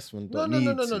gonna fight Usman, No, don't need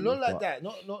not to, like but- that.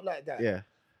 Not like that. Yeah,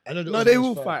 I know No, they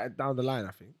will fight down the line,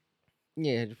 I think.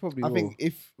 yeah, they probably I will. think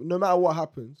if no matter what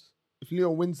happens, if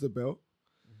Leon wins the belt,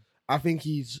 I think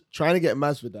he's trying to get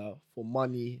Masvidal for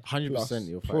money. 100%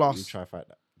 he'll fight. plus, He'll try to fight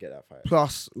that. Get that fight.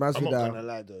 plus I'm not Masvidal. gonna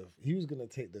lie though. He was gonna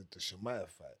take the Shamaev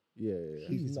fight. Yeah.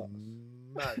 He's nuts.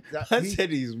 mad. That, I he- said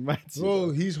he's mad. bro,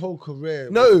 his whole career.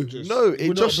 No, would just- no, would it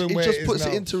not just have been where is puts it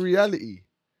now. into reality.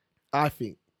 I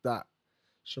think that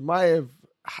Shamaev,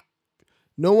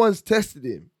 no one's tested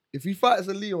him. If he fights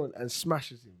a Leon and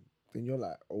smashes him, then you're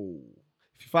like, oh.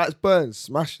 If he fights Burns,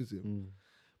 smashes him.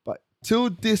 But till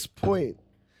this point,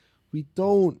 we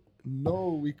don't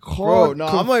know. We can't. Bro, no,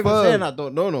 I'm not even confirm. saying I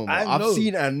don't know no more. I know. I've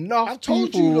seen enough I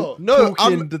told people you, look. No,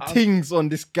 talking the things on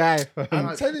this guy.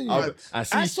 I'm telling you, I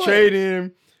see I he's saw it. training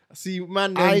him. I see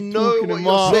man. I them know talking what him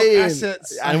you're up, saying.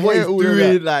 assets. I and what hear he's all of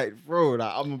doing. that. Like, bro,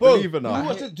 like I'm a Bro, believer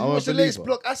now. do you I'm watch a the latest believer.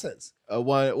 block assets?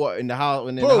 What in the house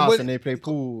when they're in Bro, the house when- and they play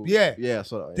pool? Yeah. yeah.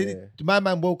 So Did yeah. it, my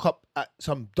man woke up at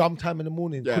some dumb time in the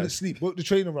morning, Yeah. couldn't sleep, woke the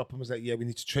trainer up and was like, yeah, we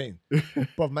need to train.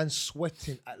 Bro, man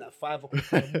sweating at like 5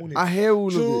 o'clock in the morning. I hear all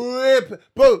of it. Drip.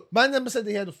 Bro, man never said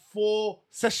they had 4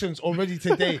 sessions already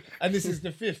today and this is the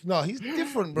 5th. No, he's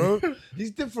different, bro.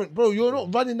 He's different, bro. You're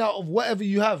not running out of whatever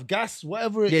you have, gas,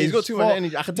 whatever it is. Yeah, he's got too much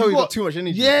energy. I can tell he's got too much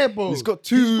energy. Yeah, bro. He's got He's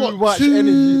too got much too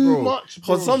energy, bro. much,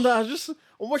 bro. Because sometimes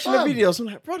I'm watching Fam. the videos. I'm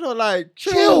like, brother, like,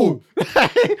 Chill.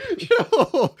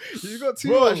 chill. You got too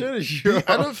Bro, much energy. Bro.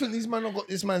 I don't think these man have got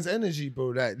this man's energy, bro.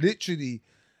 Like literally,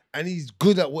 and he's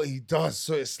good at what he does.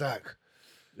 So it's like,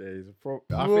 Yeah, he's a pro.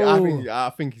 Bro. I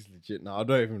think he's legit now. I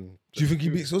don't even. do you think he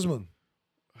beats Usman?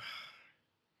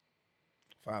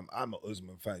 Fam, I'm an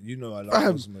Usman fan. You know I love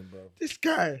Fam. Usman, bro. This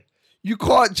guy, you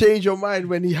can't change your mind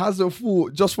when he hasn't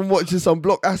fought just from watching some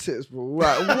block assets, bro.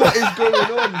 Like, what is going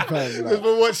on, fam? Like,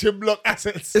 We're watching block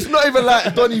assets. it's not even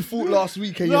like Donny fought last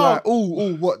week and you're No. like,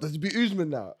 oh, what? Does he beat Usman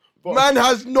now? Man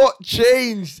has not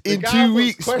changed The in guy 2 puts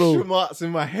weeks, question bro. marks in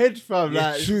my head, fam. Yeah,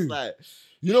 Like, it's true. just like,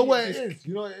 You know what it is?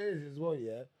 You know what it is as well,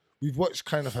 yeah? We've watched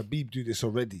kind of Habib do this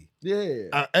already. Yeah.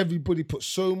 And everybody put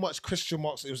so much question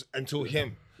marks. It was until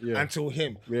him. Yeah. Until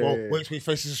him. Yeah, Well, yeah. wait till he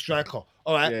faces a striker.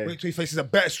 All right. Yeah. Wait till he faces a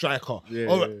better striker. Yeah,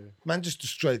 All right. yeah, yeah. Man just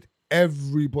destroyed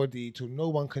everybody till no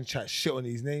one can chat shit on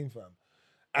his name, fam.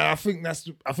 And I think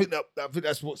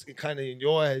that's what's kind of in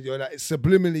your head. You're like, it's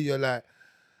subliminally. You're like,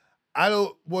 I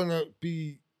don't want to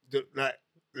be like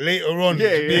later on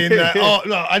Yeah, yeah. being like, oh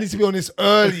no, I need to be on this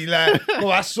early. Like, no,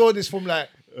 I saw this from like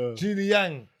Julie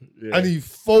Yang, Yeah. and he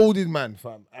folded, man,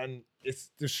 fam. And it's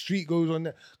the street goes on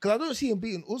there because I don't see him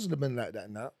beating Usman like that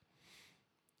now.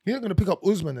 He's not gonna pick up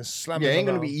Usman and slam yeah, it him. ain't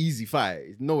gonna around. be easy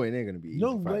fight. No way, it ain't gonna be easy.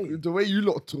 No fight. way. The way you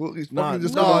lot talk, it's Nah, probably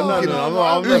just no, gonna no, fucking- no, I'm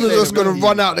not Usman's saying just it's gonna gonna be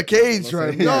run easy. out the cage I'm not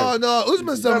right saying- now. No,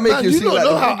 Usman's the Gonna man. make you You seem don't like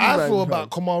know the how biggie I man, feel fam. about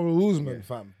Kamaru Usman,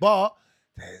 fam. But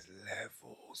there's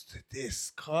levels to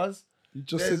this, cuz. You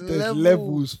just There's said there's levels.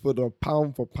 levels for the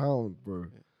pound for pound, bro.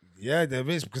 Yeah, there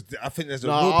is because I think there's a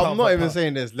No, real I'm pound not for even pound.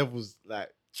 saying there's levels like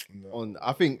on.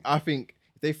 I think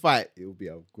if they fight, it will be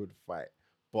a good fight.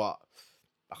 But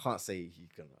I can't say he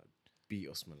can beat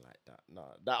Usman like that. No,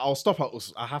 I'll stop at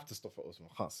Usman. I have to stop at Usman.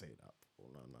 I can't say that.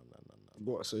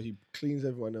 No. What? So he cleans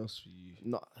everyone else for you.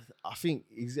 No, I think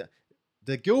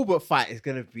the Gilbert fight is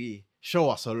gonna show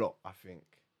us a lot. I think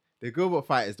the Gilbert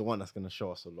fight is the one that's gonna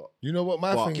show us a lot. You know what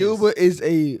my But thing Gilbert is a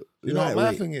is? You know what my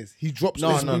lightweight. thing is? He drops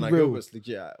No, this no, big no. real. Gilbert's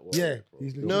legit. At what, Yeah, bro.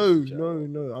 he's Gilbert's No, legit at no, what.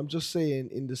 no. I'm just saying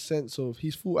in the sense of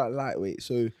he's fought at lightweight,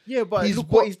 so Yeah, but He's look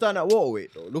what- what he's done at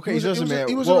welterweight though. Look at his resume at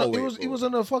He was welterweight.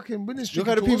 on a fucking winning streak.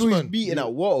 Look at the until people he's Usman. beating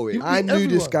at welterweight. He- I knew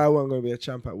this everyone. guy wasn't gonna be a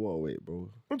champ at welterweight, bro.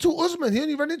 Until Usman, he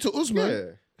only ran into Usman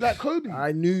Yeah. like Kobe.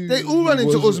 I knew They all ran he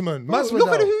into wasn't- Usman. Bro, Masvidal. look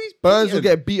at who he's Burns beating. will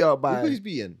get beat up Look by. who he's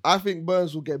beating. I think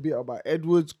Burns will get beat up by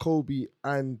Edwards, Kobe,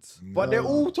 and But they're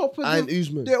all top of and the.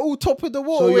 Usman. They're all top of the So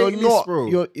welterweight you're list, not, bro.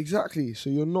 you're exactly. So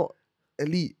you're not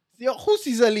elite. Yeah, of course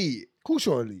he's elite. Of course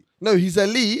you're elite. No, he's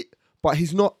elite, but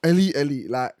he's not elite.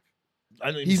 Like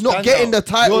I know He's not getting the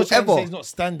title You're trying to ever. say He's not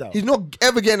standout. he's not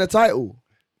ever getting a title.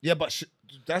 Yeah, but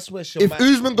that's where If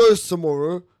Usman goes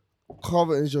tomorrow,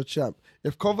 Covington's your champ.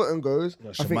 If Covington goes,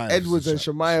 No, I think Chimaev's Edwards the and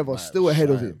champ. Chimaev are still ahead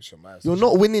of him. Chimaev's You're the not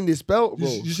champ. winning this belt, bro.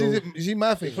 You So- see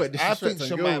my thing. Put I think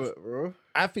disrespect on Chimaev. Gilbert, bro.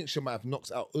 I think Chimaev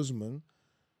knocks out Usman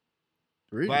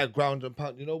Really? by ground and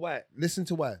pound. You know why? Listen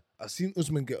to why. I've seen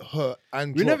Usman get hurt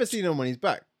and We never dropped. seen him on his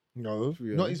back. No, to be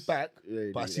not honest. his back, Yeah,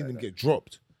 he but I've did seen like him that. get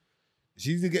dropped.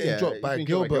 She's getting Yeah, dropped he's by been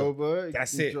dropped Gilbert.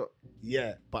 That's He's been it. dropped.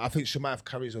 Yeah, but I think Chimaev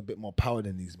carries a bit more power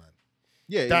than these man.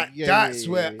 Yeah, That's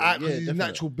where he's a definitely.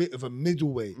 natural bit of a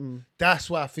middleweight. That's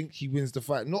why I think he wins the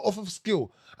fight. Not off of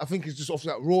skill. I think it's just off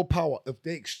that raw power. If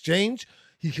they exchange,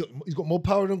 he's got more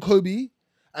power than Kobe,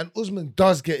 and Usman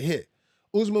does get hit.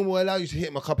 Usman will allow you to hit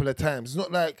him a couple of times. It's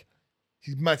not like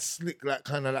he's mad slick, like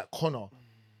kind of like Conor.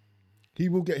 He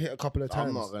will get hit a couple of times.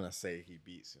 I'm not gonna say he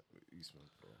beats Usman,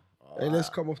 bro. Hey, let's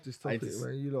come off this I topic, just-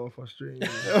 man. You lot are frustrating.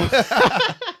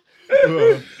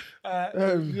 You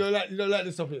don't like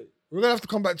this topic. We're gonna have to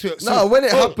come back to it. No, when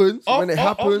it happens, after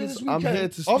happens, this I'm weekend- here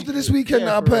to speak after this to it. weekend,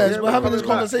 Yeah, our for real. pairs, Yeah, we're having this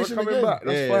coming back. conversation We're coming again. back.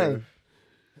 That's Yeah. fine.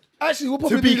 Actually, we'll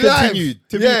probably To be be live. continued.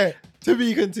 To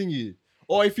be continued.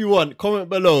 Or if you want, comment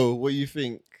below what you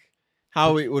think,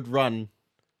 how it would run.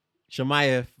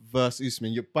 Shamayev versus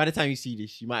Usman. By the time you see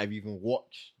this, you might have even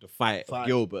watched the fight of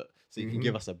Gilbert, so you can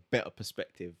give us a better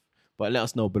perspective. But let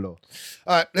us know below.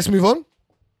 All right, let's move on.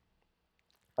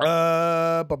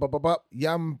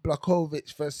 Jan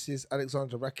Blachowicz versus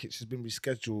Alexander Rakic has been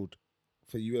rescheduled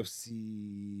for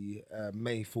UFC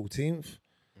May 14th.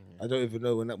 I don't even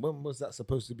know when was that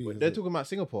supposed to be? They're talking about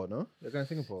Singapore, no? They're going to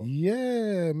Singapore.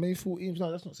 Yeah, May 14th.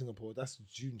 No, that's not Singapore. That's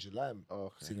June, July.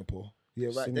 Okay. Singapore. Yeah,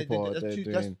 right. Singapore, that's they're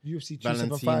that's doing UFC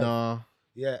 275. Valentina.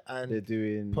 Yeah, They're and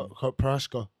doing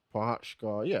Parashka,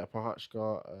 Pahachka. Yeah,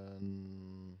 Pahachka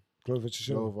and Glover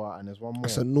Chichova. Nova. And there's one more.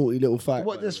 That's a naughty little fight.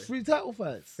 What? by There's the way. 3 title I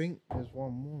fights. think there's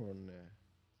one more on there.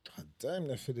 God damn,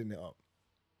 they're filling it up.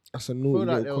 That's a I naughty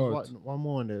feel like there little was card. one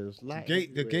more on there. It was light The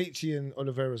heavyweight. Gaethje and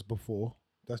Oliveira's before.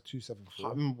 That's I 274.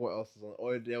 can't remember what else was on.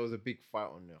 Or there was a big fight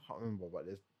on there. I can't remember, but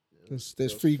There's there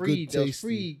was three good There was tasty.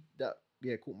 3 that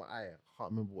caught my eye. I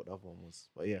can't remember what the other one was,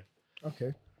 but yeah.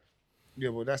 Okay. Yeah,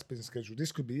 well, that's been scheduled.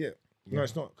 This could be it. No, Yeah.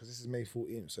 it's not, because this is May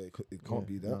 14th, so it can't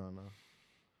be that.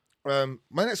 No.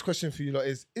 My next question for you lot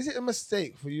is it a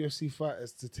mistake for UFC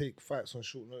fighters to take fights on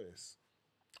short notice?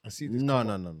 I see this. No. come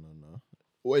up. No.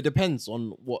 Well, it depends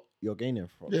on what you're gaining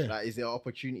from. Yeah. Like, is there an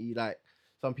opportunity? Like,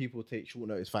 some people take short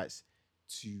notice fights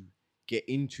to get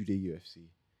into the UFC.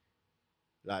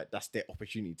 Like, that's their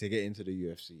opportunity to get into the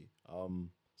UFC.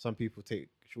 Some people take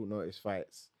short notice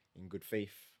fights in good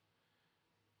faith.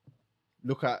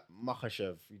 Look at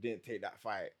Makhachev. He didn't take that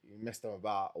fight. He messed him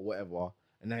about or whatever.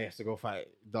 And now he has to go fight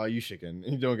Dariush again.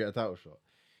 And you don't get a title shot.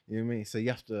 You know what I mean? So you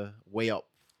have to weigh up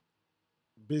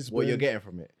Bisbee, what you're getting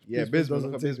from it. Yeah, Bisbee Bisbee.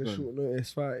 doesn't Look at take a Bisbee. short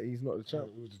notice fight. He's not the champ.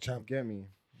 Who was the champ? Get me?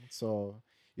 So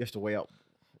you have to weigh up.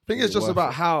 I think Is it's it just worth about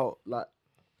it? how, like,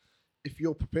 if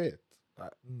you're prepared,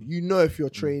 like, you know, if you're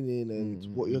training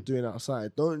and what you're doing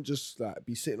outside, don't just like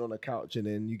be sitting on a couch and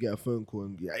then you get a phone call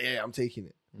and yeah, I'm taking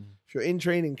it. If you're in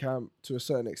training camp to a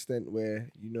certain extent where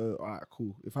you know, all right,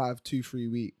 cool. If I have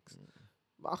 2-3 weeks,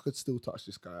 I could still touch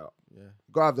this guy up. Yeah.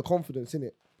 Gotta have the confidence in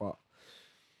it. But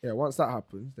yeah, once that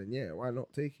happens, then yeah, why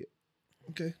not take it?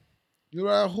 Okay.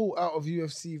 Uriah Hall out of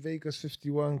UFC Vegas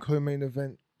 51 co-main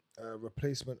event.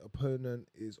 Replacement opponent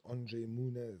is Andre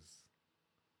Muniz.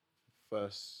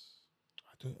 First.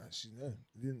 I don't actually know.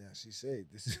 He didn't actually say.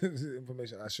 This is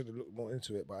information. I should have looked more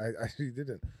into it, but I actually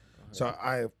didn't. So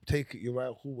I take it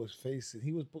Uriah Hall was facing.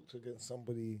 He was booked against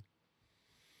somebody.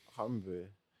 I can't remember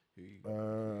who you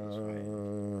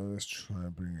Let's try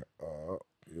and bring it up.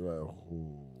 Uriah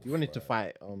Hall. He wanted to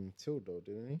fight Tildo,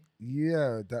 didn't he?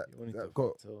 Yeah, He wanted to that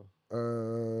got fight Till.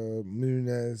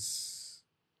 Muniz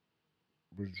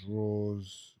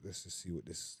withdraws. Let's just see what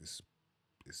this.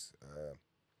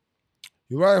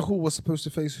 Uriah Hall was supposed to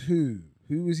face who?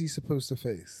 Who was he supposed to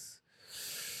face?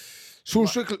 Sean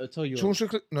Strickland. I'll tell you. Sean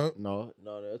Strickland. No. No.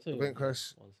 I'll tell you. Event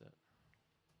crash. One sec.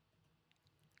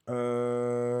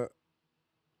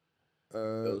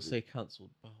 It'll say cancelled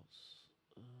bouts.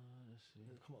 Let's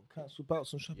see. Come on, cancel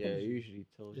bouts and Yeah, it usually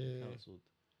tells you Yeah. cancelled.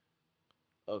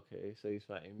 Okay, so he's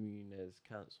fighting Muniz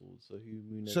cancelled. So who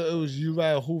Muniz? So it was fighting?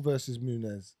 Uriah Hall versus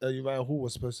Muniz. Uriah Hall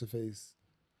was supposed to face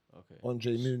Okay.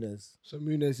 Andre Muniz. So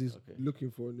Muniz is Okay. looking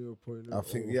for a new opponent. I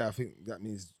think that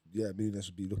means Muniz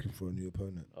would be looking for a new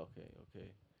opponent.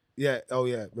 Okay. Yeah. Oh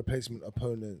yeah. Replacement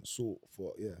opponent sought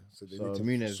for So they So need to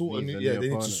Muniz sort a needs new. a Yeah, new they need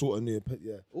to opponent. sort a new.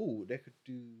 Yeah. Oh, they could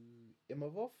do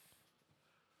Imavov.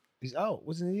 He's out.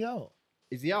 Wasn't he out?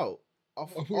 Is he out?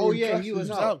 thought Oh he yeah, was he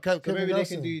was out. out. So Kevin maybe they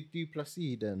Nelson. can do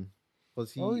Duplessis then,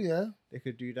 because Oh yeah. they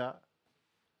could do that.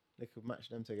 They could match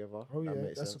them together. Oh, That yeah,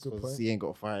 makes that's a sense, good 'cause point. He ain't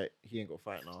got to fight. He ain't got to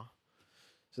fight now.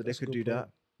 So That's a they could good do point.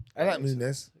 that. I like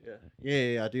Muniz.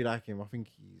 Yeah, I do like him. I think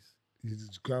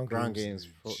His ground games,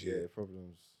 shit.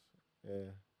 problems.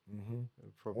 Yeah, Mm-hmm. I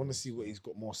problems. want to see what he's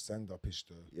got more stand-up-ish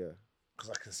though, Yeah, because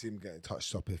I can see him getting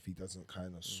touched up if he doesn't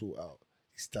kind of sort out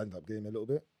his stand-up game a little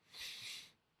bit.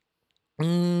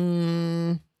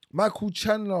 Michael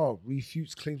Chandler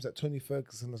refutes claims that Tony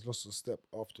Ferguson has lost a step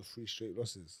after 3 straight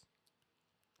losses.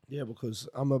 Yeah, because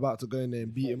I'm about to go in there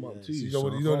and beat him up Yeah, too. so you so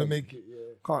don't I want to can't- make it. Yeah.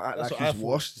 Can't act That's like what I he's thought.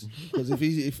 washed. Because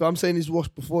if I'm saying he's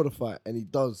washed before the fight and he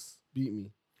does beat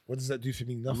me, What does that do for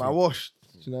me? Nothing. am I washed?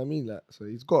 Do you know what I mean? Like, so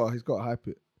he's got to hype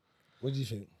it. What do you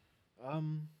think?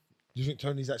 um, Do you think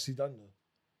Tony's actually done though?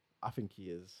 I think he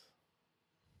is.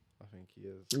 I think he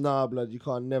is. Nah, blood, you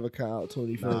can't never count out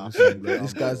Tony Nah, Ferguson, blood. nah,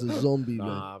 This guy's a bro. zombie, blood.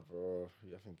 Nah, bro.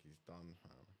 I think he's done.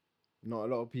 Not a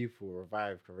lot of people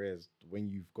revive careers when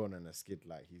you've gone on a skid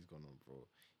like he's gone on, bro.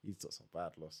 He's got some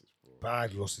bad losses, bro.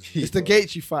 Bad losses. It's the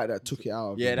Gaethje fight that took it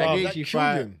out of Yeah, him. that Bruv, Gaethje killed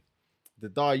fight, him. the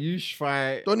Dariush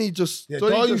fight. Donny just... Yeah,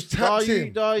 Donny Darius just- tapped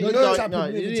him. No, No, tap him, no,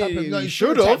 he didn't he tap him. didn't. No, He he should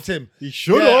should've have. tapped him. He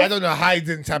should Yeah, I have. don't know how he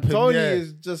didn't tap him. Tony yeah.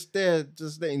 is just there,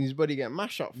 just letting his body get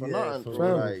mashed up for Yeah, nothing, for bro.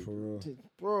 real, Like, for real.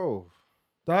 bro.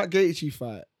 That Gaethje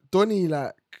fight, Donny,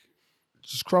 like,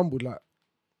 just crumbled, like...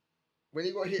 When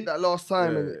he got hit that last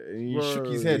time, and he bro, shook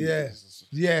his head. Yeah.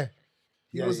 Yeah.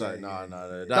 He Yeah, was yeah, like, yeah, nah.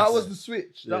 yeah. that was the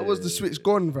switch. That was the switch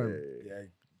gone, fam. Yeah.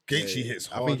 Gaethje hits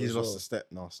hard. I think he's as lost well. a step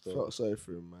now. Still, Felt sorry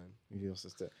for him, man. he lost a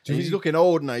step. Do you He's think- looking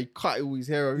old now. He cut all his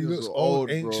hair. He He looks looks old,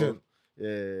 bro. ancient.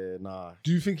 Yeah, nah.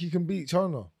 Do you think he can beat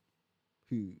Chandler?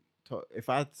 Who? If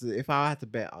I had to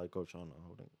bet, I'd go China.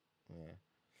 Hold on. Yeah,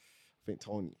 I think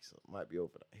Tony might be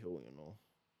over that hill. You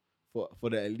know, for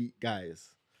the elite guys.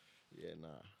 Yeah, nah.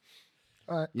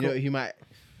 All right, You know, he might.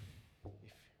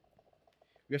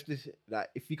 We have to like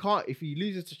if he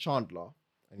loses to Chandler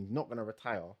and he's not gonna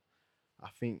retire, I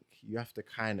think you have to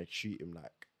kind of treat him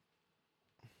like.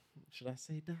 Should I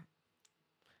say that?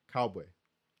 Cowboy.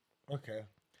 Okay.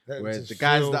 Let him Whereas just the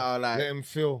guys feel- that are like, let him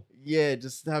feel. yeah,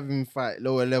 just have him fight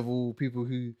lower level people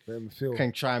who Let him feel.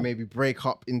 can try and maybe break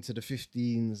up into the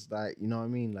 15s, like you know what I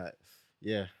mean, like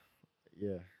yeah,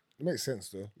 It makes sense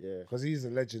though, yeah. because he's a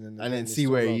legend. In the And then game, see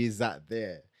where he is at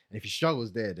there, and if he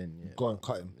struggles there, then yeah, Go and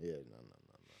cut him. Yeah, no.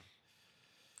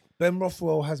 Ben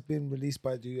Rothwell has been released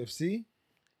by the UFC.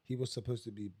 He was supposed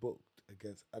to be booked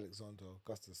against Alexander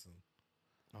Gustafsson.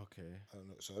 Okay. I don't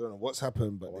know. So I don't know what's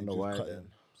happened, but I they wonder just why cut then.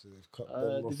 him. So they've cut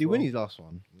Ben Did he win Rothwell. his last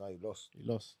one? No, he lost. He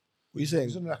lost. What you He's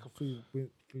saying? on like a three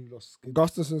loss skid.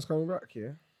 Gustafson's coming back,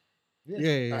 yeah?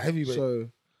 Yeah. At heavyweight. So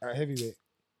At heavyweight.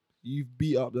 you've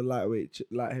beat up the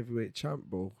light heavyweight champ,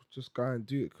 bro. Just go and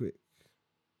do it quick.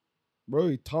 Bro,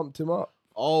 he thumped him up.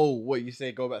 Oh, what you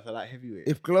say? Go back to that heavyweight.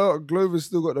 If Glover's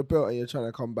still got the belt and you're trying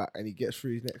to come back and he gets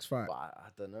through his next fight, but I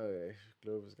don't know if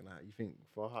Glover's gonna. You think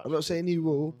for Hutch? I'm not saying he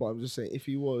will, but I'm just saying if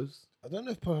he was, I don't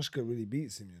know if Prochazka really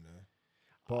beats him, you know.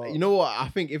 But You know what? I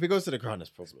think if it goes to the ground, there's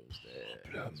problems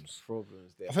there. Problems. There's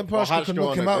problems there. I think But Prochazka Hutch can go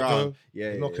knock on him the out, ground. though. Yeah,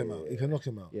 he can knock him out. He can knock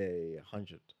him out. Yeah,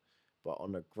 100. But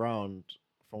on the ground,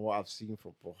 from what I've seen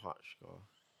from Prochazka,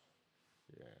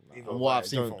 yeah, nah. Either and what way, I've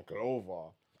seen don't- from Glover,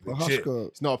 Legit. Prochazka,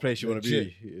 it's not a place you want to be.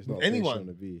 Legit. It's not a Anyone. place you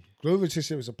want to be. Glover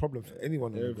Teixeira is a problem for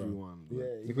anyone on the ground. everyone. Yeah,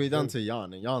 man. Look what he done to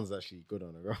Jan, and Jan's actually good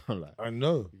on the ground. Like, I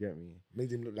know. you get me?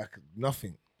 Made him look like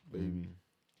nothing. Baby.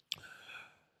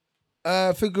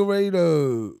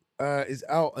 Figueiredo is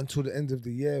out until the end of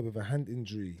the year with a hand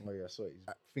injury. Oh yeah, I saw it.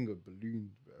 His finger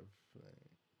ballooned, bro. Like,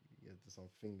 he had some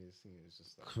fingers. It's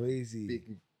just like Crazy.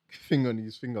 big thing on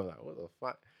his finger. Like, what the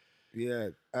fuck? Yeah,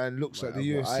 and looks like Might the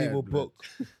have what I UFC had, will blood.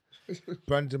 book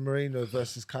Brandon Moreno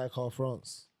versus Kai Car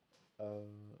France.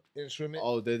 Interim.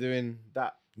 Oh, they're doing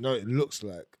that. No, it looks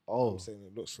like. Oh, I'm saying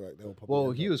it looks like they'll probably. well,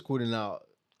 end he up was calling out.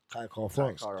 Kai Car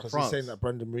France Car because France. he's saying that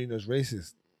Brandon Moreno's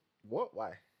racist. What?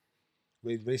 Why?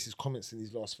 Made racist comments in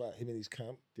his last fight. Him in his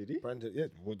camp. Did he? Brandon, yeah,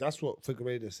 well, that's what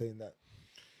Figueiredo is saying that.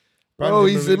 Bro,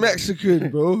 he's a Moreno-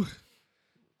 Mexican, bro.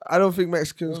 I don't think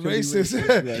Mexicans can be racist.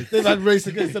 racist, man. They've had race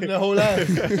against them their whole life.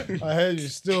 I heard you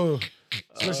still,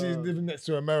 especially living next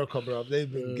to America, bro.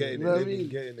 They've been getting you it. know what They've I been mean?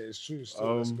 getting it. It's true.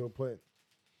 So that's a good point.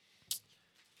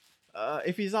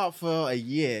 If he's out for a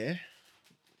year,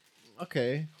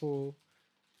 okay, cool.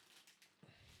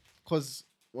 Because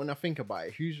when I think about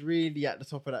it, who's really at the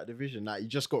top of that division? Like, you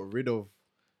just got rid of,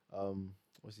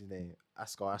 what's his name?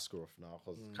 Askar Askarov now,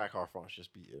 because Kai Car France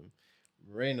just beat him.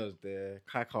 Moreno's there.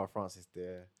 Kai Car France is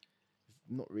there.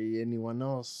 There's not really anyone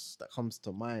else that comes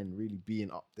to mind really being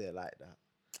up there like that.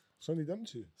 It's only them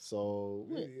two. So,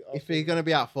 Really, if after- he's going to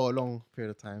be out for a long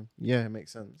period of time, yeah, it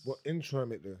makes sense. What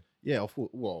interim it though? Yeah, I thought,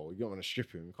 well, you don't want to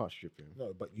strip him. You can't strip him.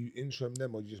 No, but you interim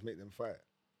them or you just make them fight.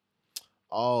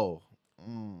 Oh.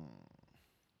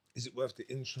 Is it worth the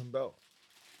interim belt?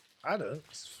 I don't.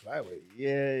 It's flyweight.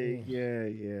 Yeah. I hear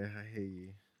you.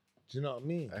 Do you know what I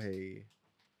mean? I hear you.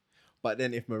 But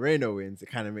then if Moreno wins, it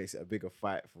kind of makes it a bigger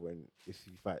fight for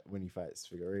when he fights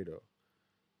Figueiredo.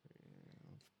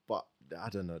 But I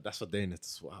don't know. That's what they need to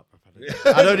sort out.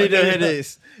 I don't need to hear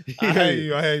this. I hear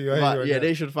you. I hear you. But yeah,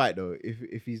 they should fight though.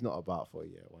 If he's not about for a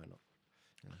year, why not?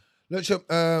 Look,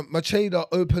 Machida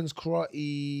opens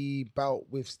karate bout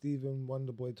with Stephen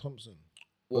Wonderboy Thompson.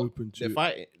 What? Open to They're it.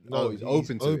 fighting. No, He's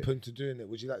open to it. open to doing it.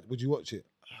 Would you watch it?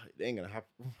 It ain't gonna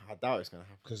happen. I doubt it's gonna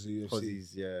happen Because the because UFC.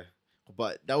 he's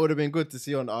But that would have been good to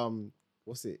see on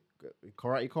what's it?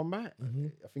 Karate Combat.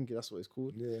 Mhm. I think that's what it's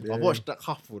called. Yeah. I've watched a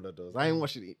couple of those. I ain't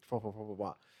watched it proper,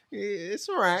 but it's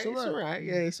alright. It's alright.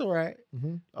 Yeah, it's alright.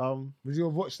 Mm-hmm. Would you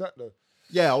have watched that though?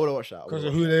 Yeah, I would have watched that. Because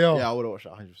of who they are. Yeah, I would have watched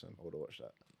that 100%. I would have watched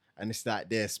that. And it's like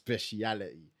their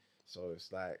speciality. So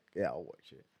it's like, yeah, I'll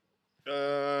watch it.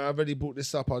 I've already brought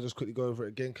this up. I'll just quickly go over it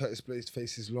again. Curtis Blades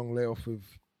faces long layoff with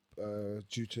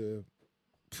due to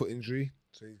foot injury,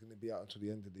 so he's going to be out until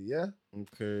the end of the year.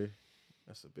 Okay.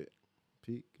 That's a bit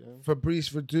peak. Yeah. Fabrice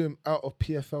Verdum out of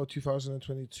PFL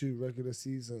 2022 regular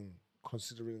season,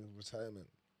 considering retirement.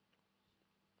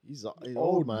 He's old,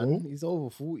 old, man. bro. He's over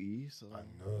 40. So I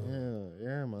know.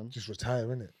 Yeah, man. Just retire,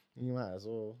 innit? He might as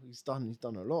well. He's done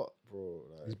a lot, bro.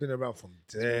 He's Like, been around from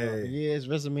he's been around for day. years,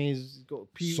 resumes.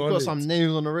 He's Solid. got some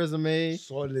names on the resume.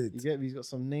 Solid. You get me? He's got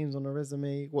some names on the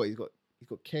resume. What he's got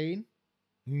Kane.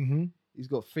 Mm-hmm. He's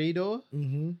got Fedor.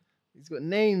 Mm-hmm. He's got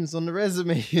names on the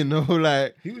resume. You know,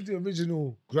 like He was the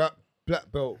original black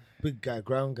belt, big guy,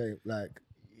 ground game, like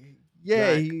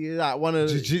yeah, Like, he like one of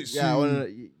the jiu-jitsu, Yeah, one of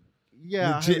the,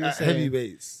 yeah. I hear legit what you're at saying.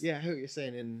 heavyweights. Yeah, I hear what you're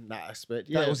saying in that aspect.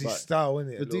 That Yeah, was his but style,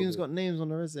 innit? the dude's got names on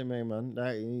the resume, man.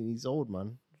 Like, he's old,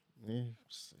 man. Yeah,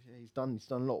 he's done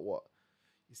a lot. What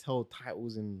he's held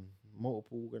titles in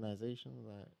multiple organizations.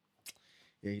 Like,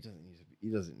 yeah, he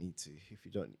doesn't need to. If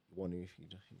you don't want to, you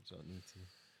don't need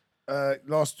to.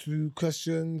 Last two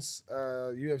questions.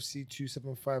 UFC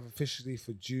 275 officially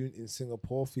for June in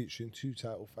Singapore, featuring 2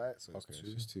 title fights. So it's Okay,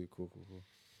 2. it's too cool.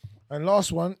 And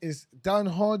last one is Dan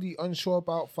Hardy unsure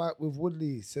about fight with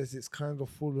Woodley. Says it's kind of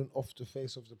fallen off the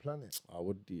face of the planet.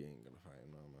 Woody ain't gonna fight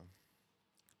him now, man.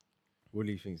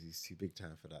 Woody thinks he's too big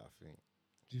time for that. I think.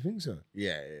 Do you think so?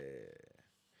 Yeah.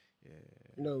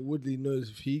 You know, Woodley knows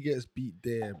if he gets beat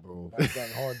there, bro. That's Dan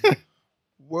Hardy.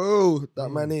 Whoa, that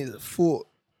man ain't fought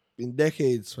in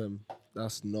decades, fam.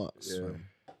 That's nuts, Yeah. fam.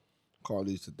 Can't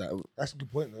lose to that. That's a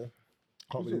good point, though.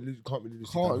 Can't really lose. Can't Dan lose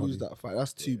Hardy. that fight.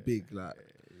 That's too big. Like,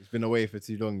 He's been away for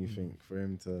too long. You think for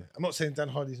him to? I'm not saying Dan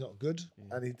Hardy's not good,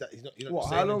 and he's not. You know what?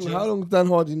 stay in the gym. How long has Dan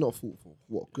Hardy not fought for?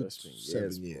 What? Good That's been 7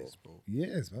 years, years, bro.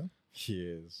 Years, man.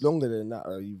 Years. Longer than that,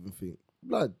 I even think.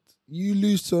 Blood, you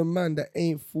lose to a man that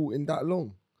ain't fought in that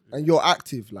long, and you're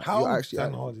active. Like, How you're old is actually Dan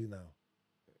active. Hardy now?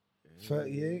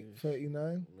 38,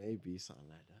 39? Maybe something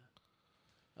like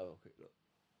that. Have a quick look.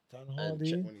 Dan And Hardy.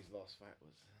 check when his last fight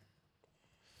was.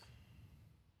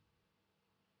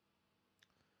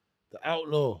 The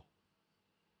Outlaw.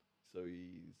 So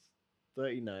he's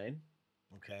 39.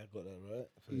 Okay, I got that right.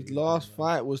 His last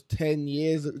fight was 10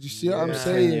 years. Do you see what I'm Yeah.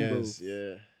 saying, 10 bro? years,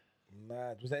 yeah.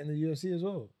 Mad. Was that in the UFC as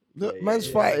well? Look, Yeah, man's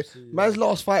yeah, fight. yeah. Man's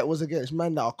last fight was against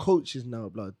man that are coaches now,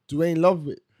 blood. Dwayne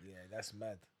Lovett. Yeah, that's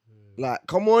mad. Like,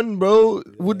 come on, bro.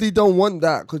 Woodley don't want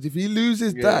that because if he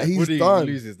loses that, he's Woody done.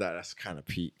 loses that. That's kind of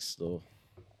peaks, though.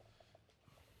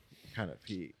 Kind of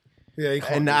peak. Yeah, he In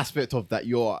can't. the aspect of that,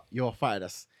 you're a fighter.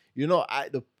 That's you're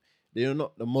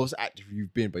not the most active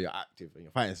you've been, but you're active, and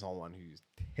you're fighting someone who's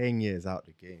 10 years out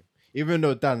the game. Even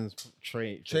though Dan's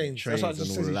trains Change. That's and what I all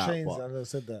just said. He of that, trains. but I never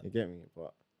said that. you get me.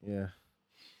 But yeah,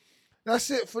 That's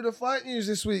it for the fight news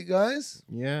this week, guys.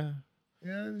 yeah.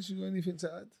 Yeah, did you got anything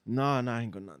to add? No, I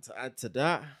ain't got nothing to add to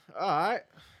that. All right.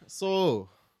 So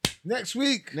Next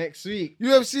week, next week,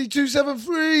 UFC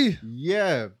 273.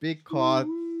 yeah, big card.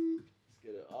 Let's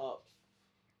get it up.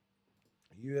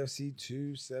 UFC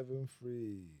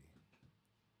 273.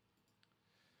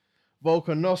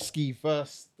 Volkanovski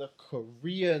versus the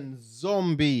Korean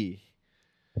Zombie.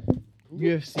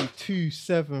 UFC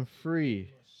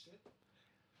 273.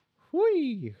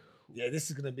 Hui. Yeah, this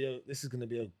is gonna be a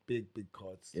big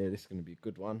card. Yeah, this is gonna be a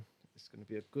good one. It's gonna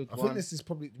be a good I one. think this is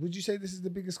probably. Would you say this is the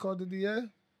biggest card of the year?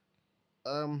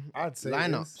 I'd say it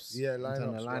lineups. is. Yeah, In terms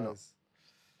of lineups. lineup. wise.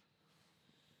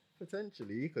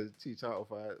 Potentially, because 2 title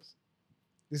fights.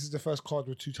 This is the first card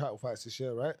with 2 title fights this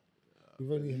year, right?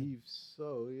 We've I only. believe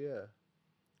so, yeah.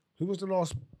 Who was the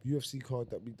last UFC card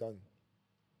that we done?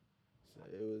 So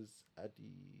it was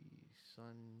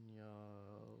Adesanya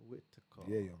Whitaker.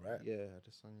 Yeah, you're right. Yeah,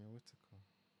 Adesanya Whitaker.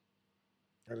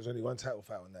 And there's only 1 title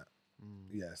fight on that. Mm.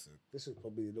 Yeah, so this is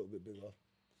probably a little bit bigger.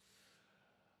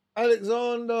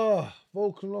 Alexander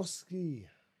Volkanovski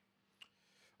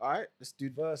All right, let's do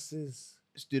versus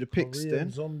the picks Korean then.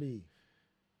 Zombie.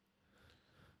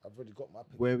 I've already got my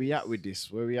pick. Where we at with this?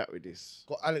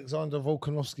 Got Alexander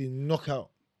Volkanovski knockout.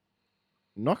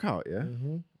 Knockout, yeah.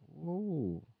 Mm-hmm.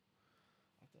 Whoa.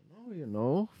 I don't know, you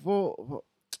know.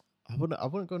 I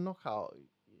wouldn't go knockout.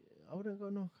 I wouldn't go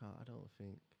knockout. I don't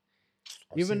think.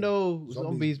 Even though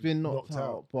Zombie's been knocked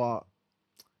out, but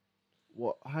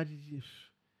what? How did you?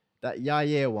 That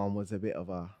Yair one was a bit of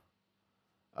a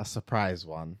surprise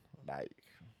one, like,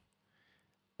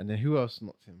 And then who else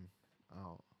knocked him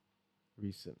out?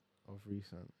 Recent.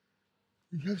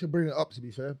 You have to bring it up, to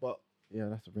be fair, but Yeah,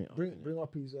 I'll have to bring it up. bring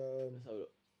up his. Let's have a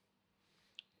look.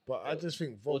 But I just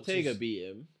think Volks Ortega is- beat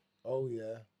him. Oh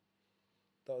yeah,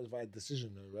 that was by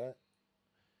decision though, right?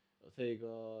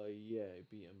 Ortega, yeah, he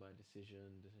beat him by decision.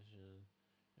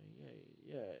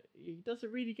 Yeah. He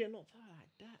doesn't really get knocked out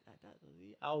like that, does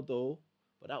he? Aldo,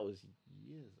 but that was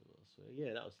years ago. So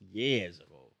yeah, that was years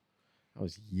ago. That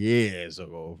was years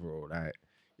ago, bro. Like,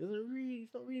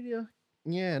 it's not really a.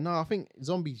 Yeah, no, I think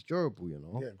Zombie's durable, you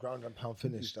know. Yeah, ground and pound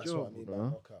finish. He's That's what I mean by durable,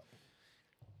 knockout.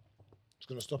 It's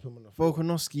gonna stop him on the floor.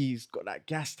 Volkanovski's got that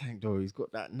gas tank, though. He's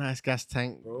got that nice gas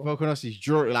tank. Bro. Volkanovski's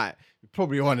durable, like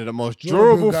probably one of the most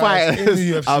Durable durable guys in fighters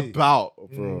the UFC. about,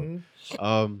 bro.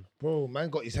 Mhm. Bro, man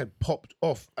got his head popped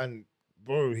off, and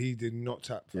bro, he did not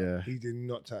tap. Fam. Yeah. He did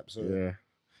not tap. So Yeah.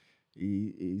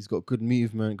 He's got good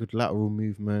movement, good lateral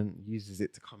movement, uses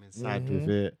it to come inside with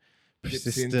it. Dips in,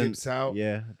 Persistent, dips out.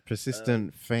 yeah,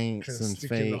 persistent feints Can and stick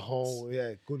feints. in the hole.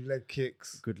 Yeah, good leg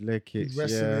kicks. Good leg Good kicks, yeah.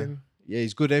 wrestling. Yeah,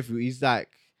 he's good everywhere. He's like,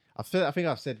 I think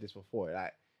I've said this before.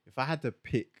 Like, if I had to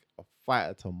pick a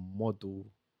fighter to model,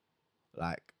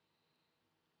 like,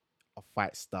 a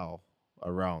fight style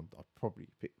around, I'd probably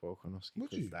pick Volkanovski. Would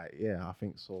 'cause, you? Like, yeah, I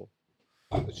think so.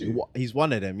 Would you? He's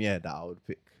one of them, yeah, that I would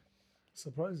pick.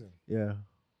 Surprising. Yeah.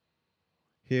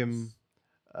 Him,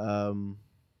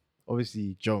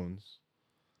 obviously Jones.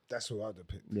 That's who I'd have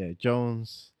picked. Yeah,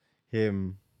 Jones,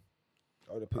 him,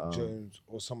 I would have picked Jones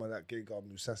or someone like Gegard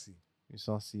Mousasi.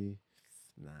 Musasi.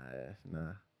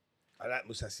 Nah. I like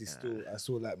Mousasi still. I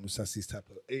still like Mousasi's type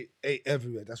of eight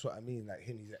everywhere. That's what I mean. Like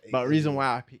him, he's at 8. But the reason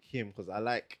why I pick him, because I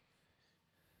like,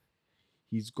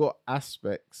 he's got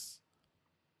aspects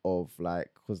of like,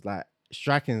 because like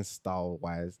striking style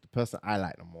wise, the person I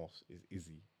like the most is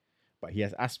Izzy. But he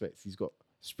has aspects. He's got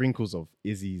sprinkles of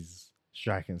Izzy's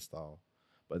striking style.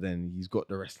 But then he's got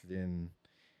the wrestling.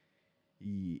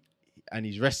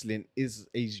 His wrestling is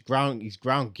his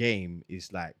ground game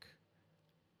is like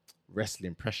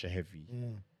wrestling pressure heavy.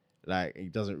 Like he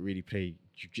doesn't really play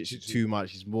jiu-jitsu too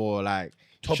much. He's more like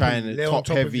trying to lay on top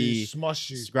top of heavy, you,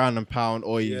 smash you. ground and pound,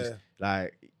 or he's Yeah.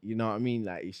 like, you know what I mean?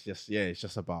 Like it's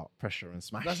just about pressure and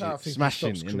smashing, That's how I think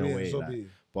smashing he stops in a Korean way. Zombie. Like.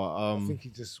 But I think he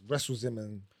just wrestles him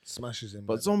and smashes him.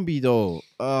 but man. Zombie though,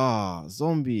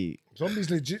 Zombie. Zombie's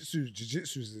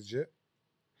jiu-jitsu's legit.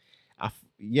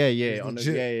 Yeah, He's on the,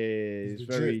 legit. yeah. He's He's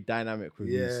very legit. dynamic with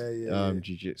Yeah, his yeah.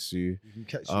 jiu-jitsu. You can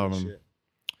catch him and shit.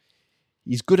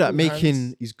 He's good at Good making.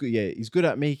 hands. He's good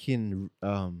at making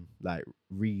like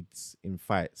reads in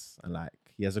fights, and like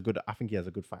I think he has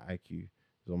a good fight IQ.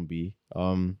 Zombie.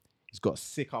 He's got a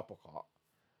sick uppercut.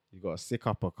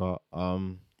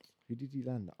 Who did he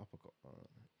land the uppercut?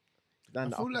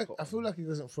 I feel like he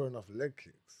doesn't throw enough leg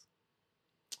kicks.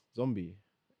 Zombie.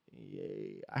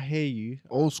 Yeah, I hear you.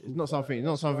 Old school. It's not something. It's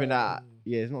not That's something why, that.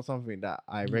 Yeah, it's not something that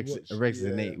I You watch,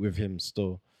 resonate yeah. with him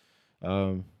still.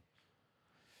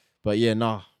 But yeah,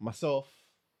 nah. Myself,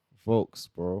 Volks,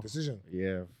 bro. Decision.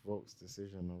 Yeah, Volks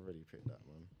decision. Already picked that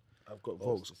man. I've got Volks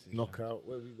Volks decision. knockout.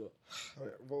 Where we got?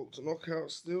 Volks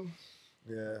knockout still.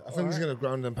 Yeah, I think he's gonna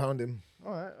ground and pound him.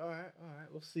 All right.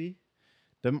 We'll see.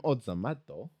 Them odds are mad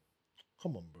though.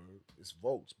 Come on, bro. It's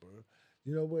Volks, bro.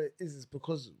 You know what it is? It's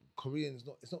because Koreans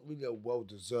it's not really a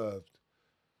well-deserved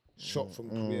shot from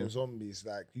Korean zombies.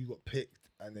 Like you got picked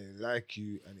and they like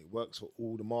you and it works for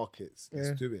all the markets. Let's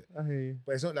Yeah. do it. I hear you.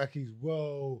 But it's not like he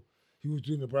was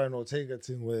doing the Brian Ortega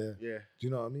thing where, Yeah. do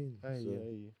you know what I mean? I hear So,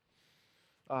 you.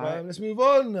 All right. let's move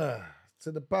on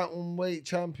to the bantamweight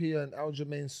champion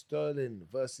Aljamain Sterling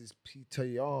versus Peter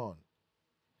Yan.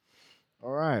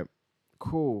 All right.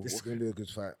 Cool. This is gonna be a good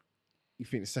fight. You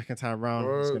think the second time round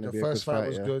Bro, is going to the be a first good fight fight?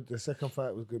 was yeah? good. The second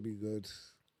fight was gonna be good.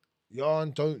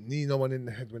 Yan don't need no one in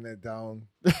the head when they're down.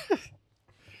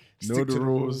 Stick the to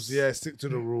rules. Yeah, stick to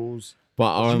the rules.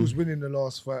 But He was winning the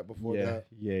last fight before yeah, that.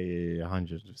 yeah,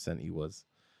 100% he was.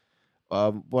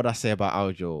 What I say about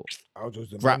Aljo? Aljo's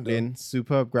the man, Grappling,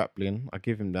 superb grappling. I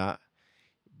give him that.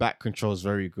 Back control's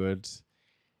very good.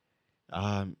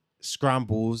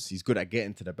 Scrambles, he's good at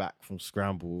getting to the back from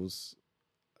scrambles.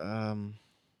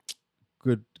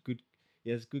 Good. He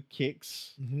has good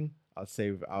kicks. though. I'd say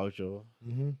with Aljo.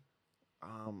 Mm-hmm.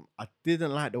 I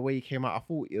didn't like the way he came out. I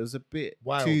thought it was a bit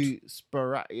Wild. too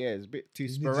sporadic. Yeah, it's a bit too He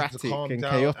needed to sporadic calm and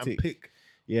down chaotic. and pick.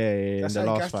 Yeah, That's in the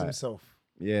how he last gassed fight. himself.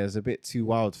 Yeah, it's a bit too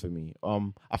wild for me.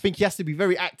 I think he has to be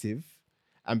very active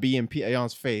and be in Peter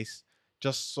Yan's face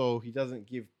just so he doesn't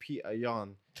give Peter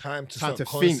Yan Time to time to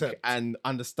some think concept. and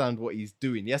understand what he's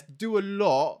doing. He has to do a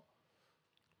lot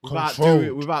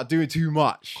Controlled. without doing too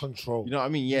much. Control. You know what I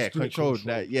mean? He's Yeah, good at controlled.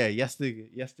 control. Like, yeah, he has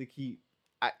to keep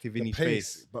active in The his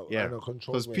pace, face. but Yeah, in a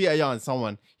controlled because way. Peter Yarn's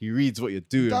someone he reads what you're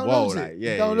doing downloads well. it. Like, He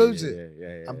yeah, downloads yeah, it.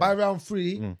 Yeah. And by round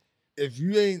 3, Mm. if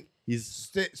you ain't He's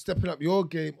stepping up your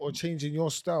game or changing your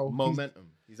style, momentum.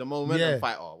 He's a momentum Yeah.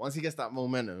 fighter. Once he gets that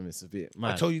momentum, it's a bit I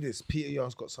mad. told you this. Peter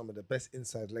Yarn's got some of the best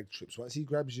inside leg trips. Once he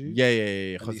grabs you, Yeah.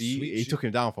 And Because he he sweeps he you. took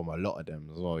him down from a lot of them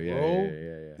as well. Yeah, Bro,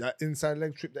 yeah. that inside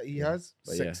leg trip that he has,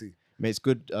 But yeah. sexy. Makes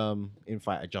good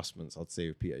in-fight adjustments, I'd say,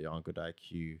 with Peter Yarn. Good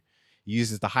IQ. He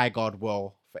uses the high guard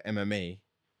well for MMA,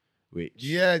 which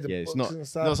it's not boxing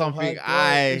side not of something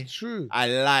high guard, it's true. I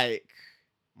like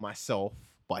myself,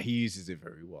 but he uses it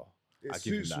very well. It I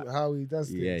give him suits that. how he does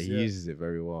things. Yeah, he uses it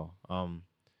very well.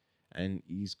 And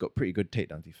he's got pretty good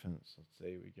takedown defense, I'd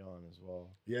say, with Yarn as well.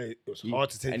 Yeah, it was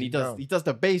hard to take and him down. he does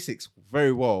the basics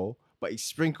very well, but he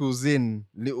sprinkles in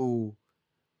little,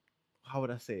 how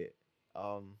would I say it?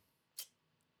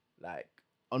 Like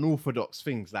unorthodox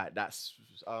things like that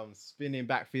spinning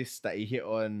back fist that he hit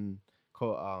on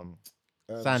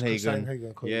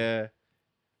Sandhagen. Cody. Yeah.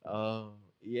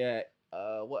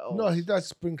 What else? No, he does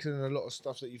sprinkle in a lot of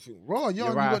stuff that you think, raw, you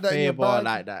Uriah got that in your Faber, bag.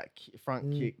 like that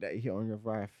front kick that he hit on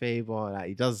Uriah Faber. Like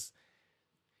he does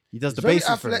He's the very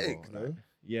basics very athletic, well, though. like.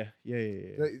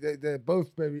 Yeah. They're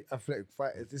both very athletic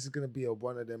fighters. This is gonna be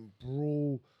one of them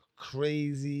brawl,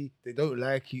 crazy. They don't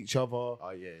like each other.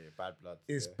 Oh yeah, bad blood.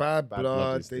 It's yeah. bad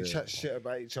blood. is They the- chat shit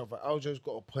about each other. Aljo's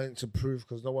got a point to prove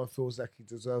because no one feels like he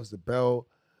deserves the belt.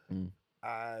 Mm.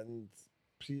 And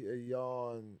Peter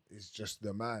Yarn is just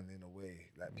the man in a way.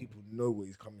 Like people know what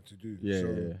he's coming to do. Yeah, So,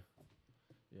 yeah.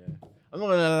 I'm not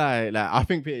gonna lie, like I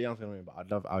think Peter Young's gonna win, but I'd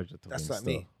love Aljo to That's win. like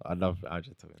still. me. I'd love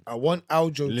Aljo to win. I want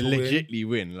Aljo to win. Legitly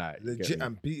win, like you get Legit me?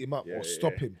 and beat him up Yeah, or yeah,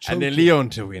 stop yeah. him. And then choke him. Leon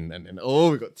to win, and then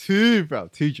we got two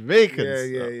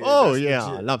Jamaicans. Yeah. Oh That's yeah, I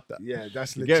legit. love that. Yeah,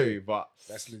 that's You get me, legit. but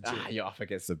That's legit. you're up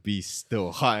against a beast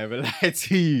still. Can't ever lie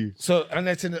to you. So I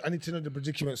need to know the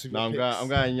predicaments of No, your I'm picks.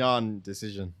 going Yarn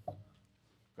decision.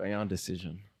 Going Yarn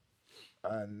decision.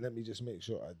 And let me just make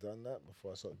sure I done that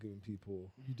before I start giving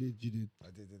people. You did. I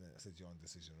did, didn't I? I said your own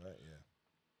decision, right?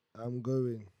 Yeah. I'm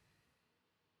going.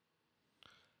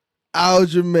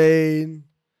 Aljamain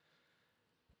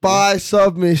by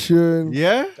submission.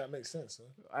 Yeah. That makes sense,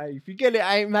 huh? If you get it,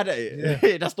 I ain't mad at it.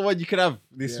 Yeah. That's the one you could have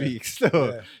this Yeah. week. Still,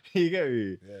 Yeah. you get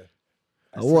me. Yeah.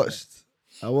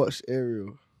 I watched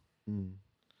Ariel. Mm.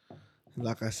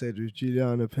 Like I said with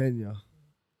Juliana Pena.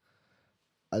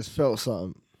 I just felt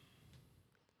something.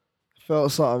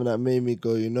 Felt something that made me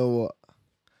go, you know what?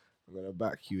 I'm gonna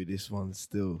back you with this one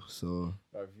still. So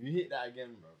Bro, if you hit that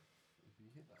again, bro.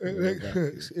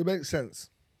 It makes sense.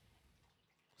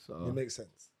 so It makes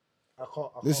sense. I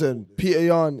can't listen, hold this. Peter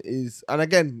Yan is, and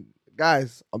again,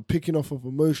 guys, I'm picking off of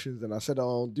emotions, and I said I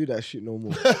don't do that shit no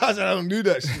more. I said I don't do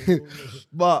that shit.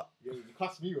 But You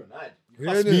cuss me when I do.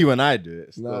 Yeah, Cuss innit? me when I do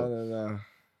it. Still. no.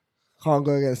 Can't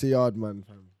go against the yard man,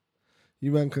 fam.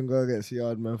 You man can go against the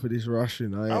yard man for this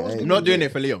Russian. I was I'm gonna not doing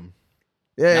it for Liam.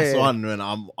 Yeah, That's one when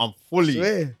I'm fully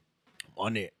Swear.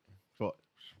 on it.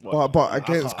 But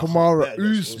against Kamara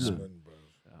Usman. bro.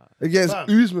 Against Fam,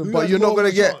 Usman, who but has you're not more of gonna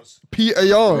a get chance? Peter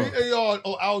Yan. Peter Yarn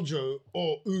or Aljo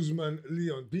or Usman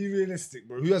Leon. Be realistic,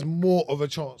 bro. Who has more of a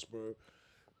chance, bro?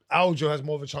 Aljo has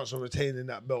more of a chance of retaining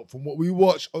that belt from what we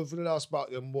watched over the last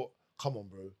bout than what. Come on,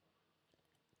 bro.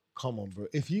 Come on, bro.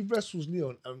 If he wrestles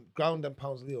Leon and ground and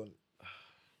pounds Leon,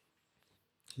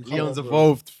 Leon's Come on, bro.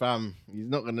 evolved, fam. He's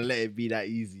not gonna let it be that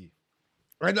easy.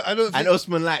 I don't And think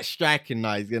Usman like striking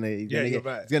now. He's gonna you're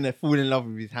right. he's gonna fall in love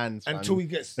with his hands fam. until he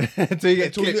gets. until he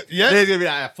gets until he kicked. get- yeah. Then he's gonna be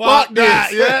like, Fuck fuck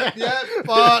that, this. yeah,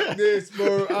 fuck this,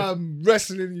 bro. I'm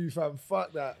wrestling you, fam.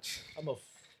 Fuck that. I'm a.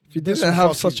 If he didn't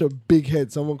have such a big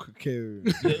head, someone could carry him.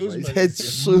 Yeah, But his Usman head's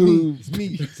is so meat. It's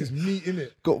meat. It's meat,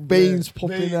 innit? got veins Yeah,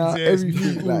 popping veins, out, yeah, it's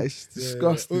everything. meat. Like it's Yeah,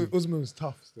 disgusting. Usman's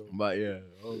tough still. But yeah.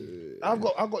 I've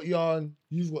got Yarn.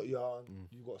 You've got Yarn.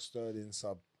 You've got Sterling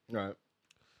sub. Right.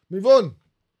 Move on.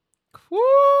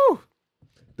 Woo!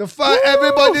 The fight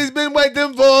everybody's been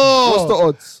waiting for. What's the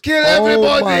odds? Kill Oh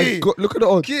everybody. my God, look at the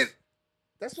odds. Kill.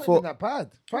 That's not For- even that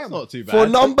bad. That's Fam. not too bad. For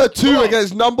number 2 What?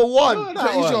 against number 1. No,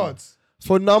 That one. is yards.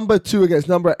 For number 2 against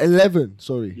number 11.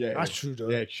 Sorry. Yeah, That's true, though.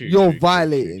 Yeah, true. You're true,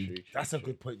 violating. true. That's a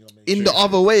good point you're making. In the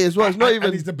other way as well. It's not And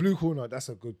even. he's the blue corner. That's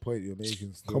a good point you're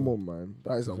making. Still. Come on, man.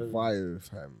 That is a Very- fire,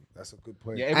 fam. That's a good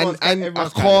point. Yeah, And everyone's I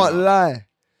everyone's can't kind of- lie.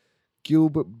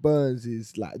 Gilbert Burns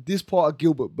is like this part of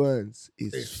Gilbert Burns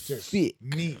is It's just fit.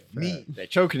 meat. They're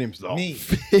choking him long.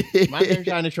 Meat. Man, them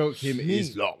trying to choke him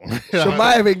is long.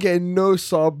 Shamaev ain't getting no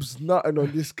subs, nothing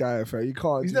on this guy, fam. You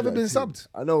can't. He's do never that been to him. subbed.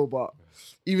 I know, but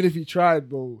even if he tried,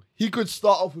 bro, he could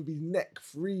start off with his neck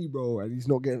free, bro, and he's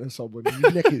not getting a sub on him.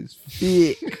 His neck is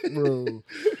thick, bro.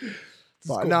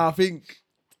 But now I think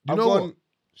You I've know gone. what?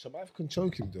 Shamaev can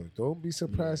choke him though. Don't be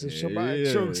surprised if Yeah, Shamaev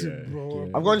yeah, chokes yeah, him, bro.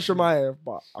 yeah. I've gone Shemaev,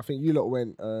 but I think you lot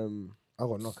went. I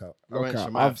got knockout. I went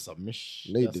knockout. Shamaev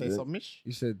submission. No, you Did I say didn't. submission?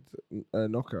 You said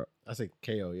knockout. I said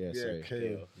KO. Yeah, sorry.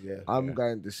 KO. Yeah. I'm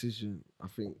going decision. I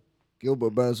think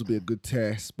Gilbert Burns will be a good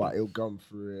test, but he'll gun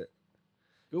through it.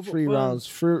 Gilbert Three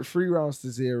Burns- rounds, three rounds to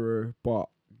 0, but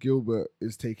Gilbert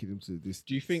is taking him to this.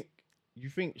 Do you think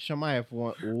Shamaev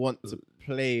will want to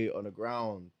play on the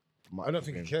ground? I don't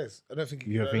think he cares. I don't think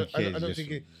he You don't think he I cares? don't think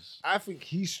he, I think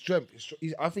he's strength.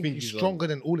 I think he's he's stronger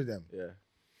than all of them. Yeah.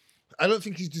 I don't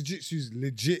think his jiu-jitsu's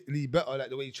legitly better, like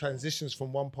the way he transitions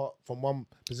from one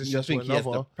position You think to he has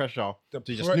another. the pressure The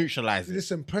to just pre- neutralize it?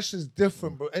 Listen, pressure's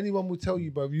different, bro. Anyone will tell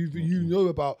you, bro. You know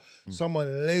about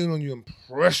someone laying on you and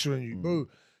pressuring you, bro.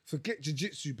 Forget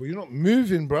jiu-jitsu, bro. You're not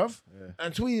moving, bruv. Yeah.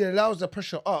 Until he allows the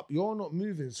pressure up, you're not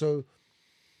moving. So,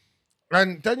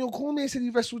 and Daniel Cormier said he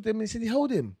wrestled him and he said he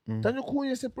held him. Daniel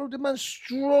Cormier said, bro, the man's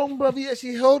strong, bruv. He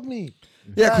actually held me.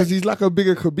 Yeah, because he's like a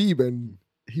bigger Khabib, and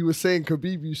he was saying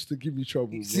Khabib used to give me trouble.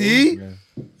 Bro. See? Yeah.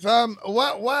 Fam,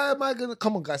 why am I gonna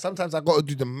come on, guys? Sometimes I gotta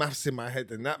do the maths in my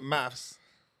head, and that maths,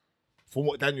 from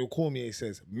what Daniel Cormier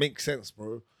says, makes sense,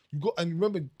 bro. And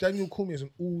remember, Daniel Cormier is an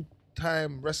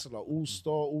all-time wrestler,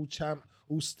 all-star, all-champ,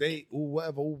 all-state,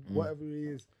 whatever he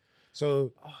is.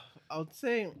 So I would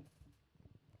say,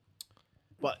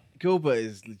 but Gilbert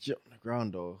is legit on the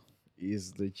ground though.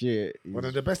 He's legit. He's, one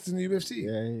of the best in the UFC.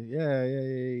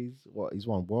 yeah. He's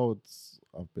won worlds,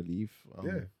 I believe.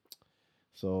 Yeah.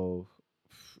 So,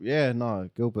 yeah, no,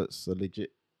 Gilbert's a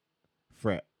legit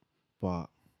threat, but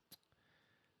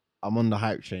I'm on the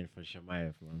hype train for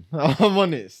Shamaev, man. I'm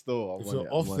on it still. If you're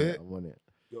off it, I'm on it.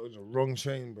 you're on the wrong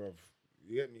train, bruv.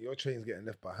 You get me? Your train's getting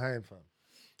left behind, fam.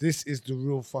 This is the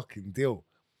real fucking deal.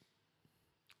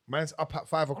 Man's up at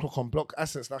 5 o'clock on block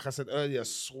assets, like I said earlier,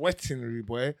 sweating, rude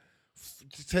boy.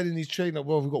 Telling his trainer,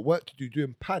 well, we've got work to do,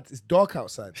 doing pads. It's dark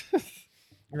outside.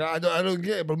 You know, I don't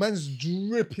get it, bro. Man's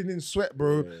dripping in sweat,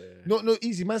 bro. No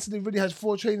easy. Man said he already has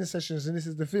 4 training sessions and this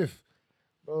is the 5th.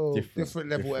 Bro, different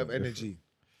level of energy.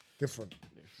 Different.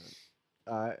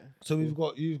 All right. So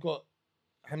you've got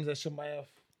Hamza Shamaev.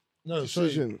 No,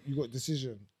 Decision. sorry, you got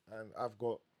decision, and I've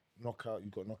got knockout.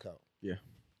 You got knockout.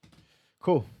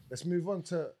 Cool. Let's move on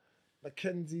to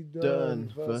Mackenzie Dern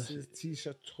Dern versus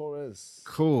Tisha Torres.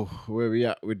 Cool. Where we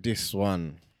at with this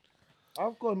one?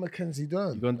 I've got Mackenzie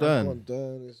Dern. You gone I've Dern? gone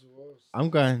Dern as well. I'm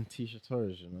going Tisha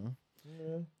Torres, you know.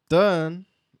 Yeah. Dern,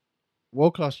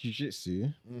 world class jiu-jitsu.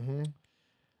 Mm-hmm.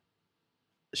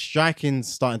 Striking's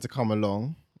starting to come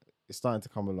along. It's starting to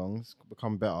come along. It's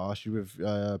become better. She with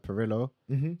Perillo.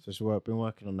 Mm-hmm. So she's been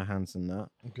working on the hands and that.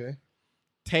 Okay.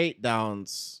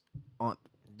 Takedowns aren't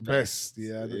Best.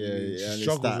 Yeah. and She it's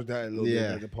struggles that- with that a little yeah, bit.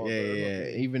 That department. yeah.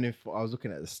 Even if I was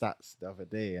looking at the stats the other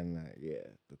day and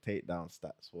the takedown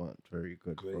stats weren't very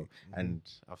good, Great. bro. And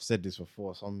I've said this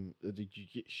before, some of the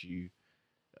jiu-jitsu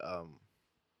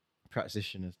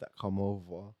practitioners that come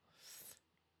over,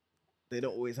 they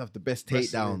don't always have the best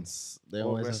Wrestling. takedowns. They Or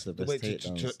always wrest- have the the way best to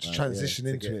takedowns. transition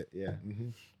to into get- it. Yeah. Mm-hmm.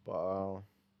 But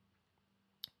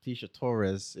Tisha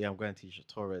Torres, I'm going Tisha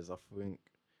Torres. I think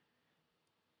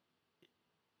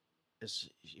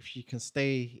if she can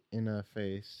stay in her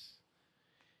face,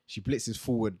 she blitzes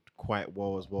forward quite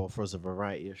well as well, throws a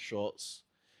variety of shots.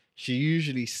 She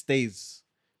usually stays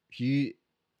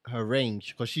her range,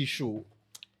 because she's short.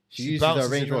 She uses her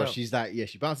bounces range in and well. out. She's like,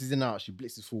 she bounces in and out, she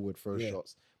blitzes forward, throws Yeah.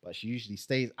 shots, but she usually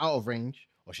stays out of range,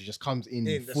 or she just comes in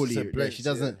That's fully. just a blitz, She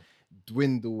doesn't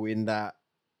dwindle in that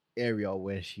area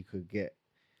where she could get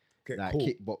Get like caught.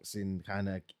 kickboxing kind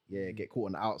of get caught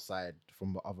on the outside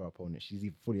from the other opponent. She's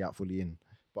either fully out, fully in.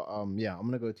 But I'm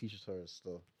gonna go Tisha Torres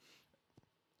still.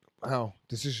 How?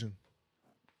 Decision.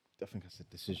 I think I said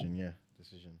decision. Yeah,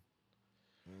 decision.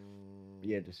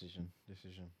 Yeah, decision.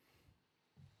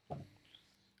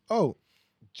 Oh,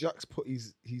 Jack's put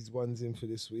his ones in for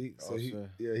this week. So Oh, sir.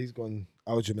 he's gone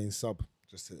Aljamain sub.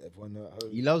 Just to let everyone know at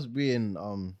home. He loves being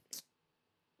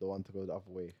the one to go the other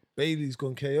way. Bailey's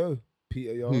gone KO.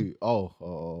 Peter Young. Who? Oh,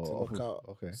 To knock out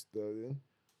okay. Sterling.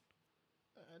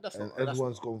 That's And not. That's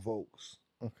everyone's gone Volks.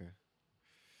 okay.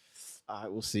 All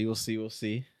right, we'll see.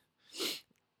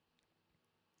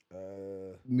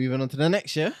 Moving on to the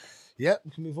next, yeah. Yeah,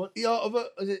 we can move on.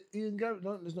 Is it Ian Garrett?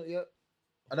 No, there's not yet.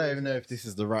 I don't even know if this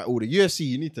is the right order. UFC,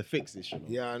 you need to fix this, you know.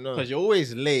 Yeah, I know. Because you're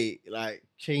always late, like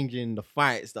changing the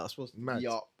fights that are supposed to Mad. be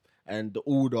up and the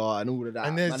order and all of that.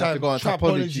 And there's Man have to go on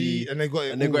Trapology, Tapology and they got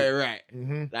it. and they got it all. right.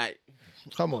 Mhm. Like,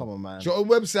 Come on, come on, man. It's your own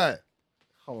website.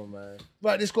 Come on, man.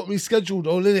 Right, this got rescheduled.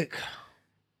 Olenek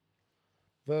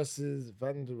versus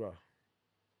Vandera.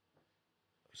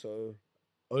 So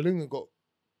Olenek got.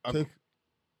 I'm- Take,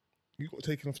 You got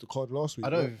taken off the card last week. I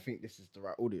don't right? even think this is the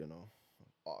right audio now.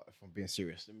 If I'm being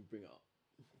serious, Let me bring it up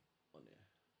on there.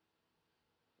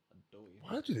 I don't even.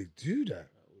 Why do they do that?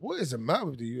 What is the matter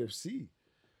with the UFC?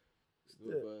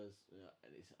 Goodbergs, yeah,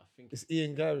 and I think It's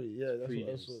Ian Gary. Yeah, that's what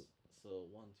I prelims. saw. So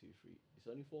 1, 2, 3. It's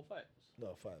only 4 fights.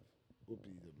 No, 5 would be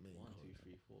the main 1, 2, card.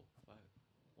 3, 4, 5.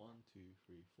 1, 2,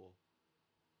 3, 4.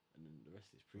 And then the rest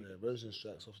is Yeah, prelims. Rosen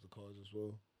strikes off the cards as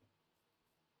well.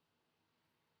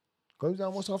 Goes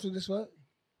down. What's after this fight?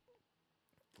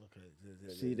 Okay.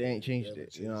 see, they ain't changed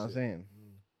it. You know what I'm saying?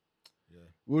 Yeah.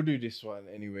 We'll do this one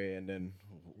anyway, and then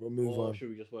We'll move Or on. should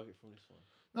we just work it from this one?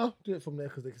 No, do it from there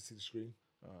because they can see the screen.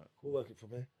 alright, We'll work it from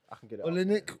here. I can get it. up.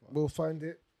 Olenek, we'll find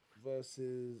it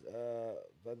versus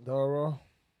Vandara.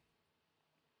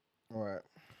 All right.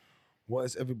 What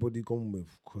has everybody gone with?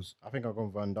 Because I think I've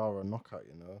gone Vandara knockout.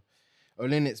 You know,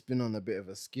 Olenek's been on a bit of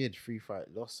a skid,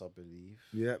 3-fight loss, I believe.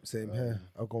 yep, same here.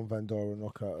 I've gone Vandara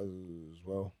knockout as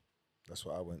well. That's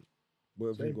what I went.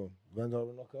 Where have you Same. gone?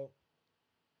 Vandara knockout.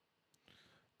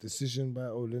 Decision by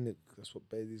Olenek. That's what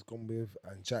Bailey's gone with.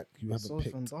 And Jack, you haven't So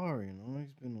picked. Vandara, you know,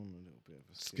 he's been on a little bit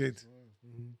of a Skid. as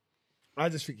well. I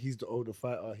just think he's the older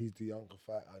fighter. He's the younger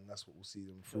fighter, and that's what we'll see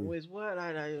them It through. always work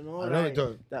like that, you know. I know like it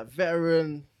don't. That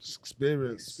veteran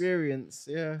Experience. experience,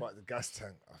 yeah. But the gas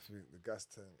tank, I think the gas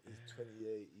tank is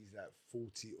 28. He's like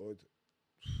 40 odd.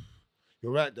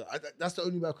 You're right though. That's the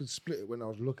only way I could split it when I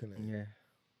was looking at it. Yeah.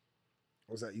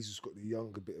 I was like, he's just got the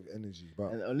younger bit of energy.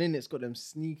 But And Olenek's got them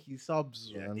sneaky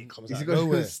subs, Yeah, man. he comes He's out got them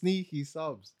nowhere. sneaky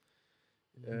subs.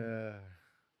 Yeah.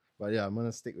 But yeah, I'm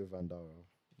gonna stick with Vandara.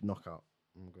 Knockout.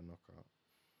 I'm gonna knock out.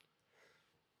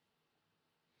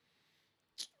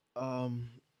 I'm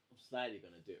slightly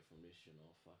gonna do it from this, you know.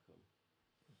 Fuck 'em.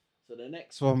 So the next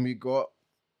Next one we got.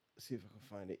 Let's see if I can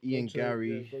find it. Ian Go to-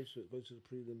 Gary. yeah, go to the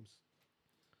prelims.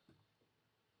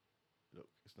 Look,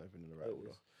 it's not even in the right There it order.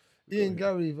 is. We got Ian him.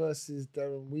 Gary versus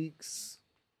Darren Weeks.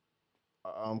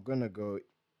 I'm gonna go.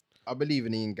 I believe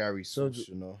in Ian Gary's So sauce,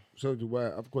 do- you know. So do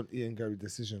I. I've got Ian Gary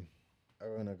decision.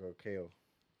 I'm gonna go KO.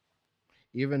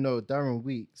 Even though Darren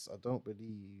Weeks, I don't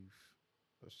believe.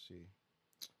 Let's see.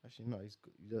 Actually, no, he's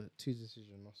got 2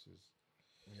 decision losses.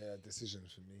 Yeah, decision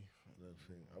for me. I don't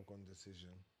think I've gone decision.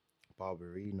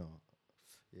 Barbarino.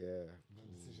 Yeah.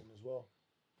 Decision as well.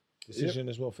 Decision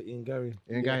as well for Ian Gary.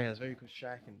 Ian Gary has very good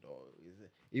striking, though.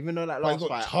 Even though that But he last got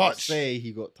fight, touched. I'd say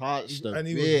he got touched a And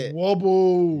he bit. was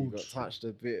wobbled. He got touched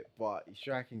a bit, but his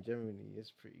striking generally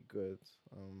is pretty good.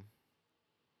 And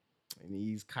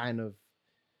he's kind of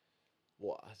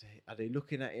what are they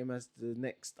looking at him as the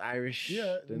next Irish?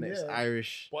 Yeah, the next yeah.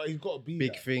 Irish But he's got to be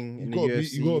big that. thing You in the gotta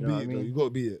UFC. you gotta you know be what it I though. mean? You gotta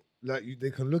be it. Like they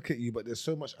can look at you, but there's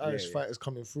so much Irish yeah. fighters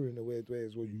coming through in a weird way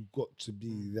as well. You got to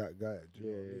be that guy. Do you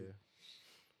know what I mean?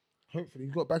 Hopefully,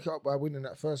 you got to back it up by winning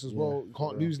that first as Yeah, well. You for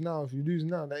can't real. lose now. If you lose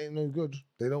now, that ain't no good.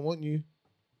 They don't want you.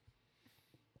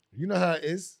 You know how it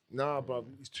is. Nah, bro,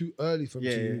 it's too early for him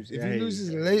Yeah, to yeah, lose. If yeah, he yeah,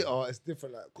 loses yeah. later, it's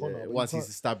different. Like Connor, Yeah, but once you he's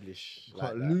established, can't, like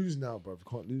can't that. lose now, bro. You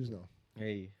can't lose now.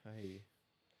 Hey, hey.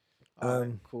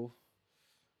 Cool.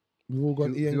 We've all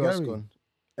gone Ian who else Gary. gone?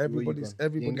 Everybody's Ian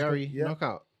everybody's Gary gone, yeah.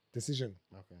 knockout. Decision.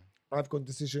 Okay. I've gone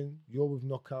decision. You're with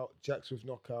knockout. Jack's with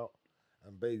knockout,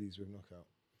 and Bailey's with knockout.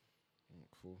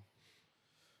 Cool.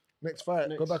 Next fight,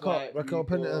 go Next back fight, up. Raquel we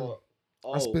Pennington. got-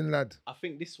 Oh, Aspen lad. I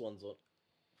think this one's on.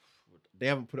 They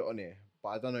haven't put it on here, but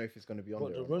I don't know if it's going to be on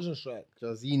What, there. the or not. Rosenstrike?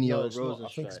 Jorginho No, it's not. I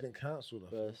Rosenstrike think it's been cancelled.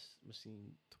 Versus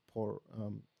Machine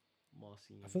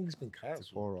Marcin. I think it's been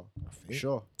cancelled. Tapora. I think.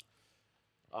 Sure.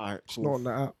 All right, It's cool. not on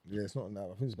that app. Yeah, it's not on that.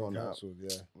 I think it's Not on been that. cancelled.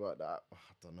 Yeah. About that, I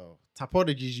don't know.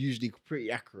 Topology is usually pretty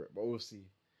accurate, but we'll see.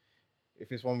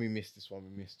 If it's one we missed, this one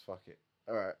we missed. Fuck it.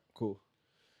 All right, cool.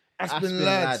 Aspen Aspen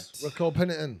lad. lad. Raquel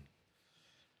Pennington.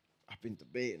 I've been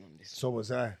debating on this. So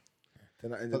was I.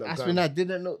 Then I ended But up Aspen going. lad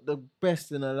didn't look the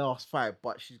best in the last fight,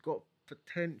 but she's got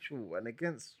potential. And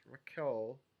against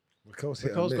Raquel, Raquel's hit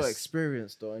Raquel's and got miss.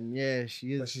 experience though, and yeah,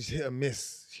 she But is. she's hit and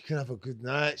miss. She can have a good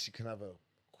night. She can have a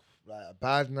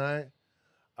bad night.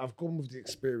 I've gone with the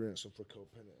experience of Raquel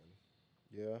Pennington.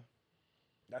 Yeah.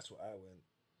 That's what I went.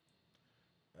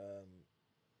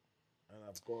 And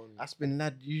I've gone. Aspen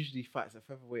lad usually fights at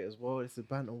featherweight as well. It's a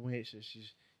bantamweight, so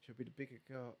she'll be the bigger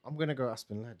girl. I'm gonna go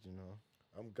Aspen lad, you know,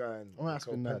 I'm going I'm Raquel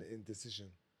Aspen lad. Pennington decision.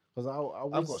 because I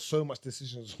was. I've got so much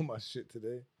decisions on my shit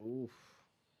today. Oof.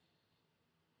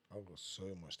 I've got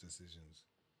so much decisions.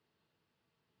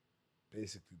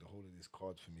 Basically, the whole of this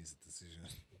card for me is a decision.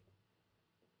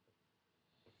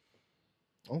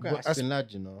 I'm going But Aspen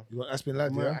lad, you know. You want Aspen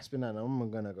lad, I'm yeah? going Aspen lad. I'm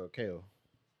gonna go KO.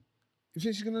 You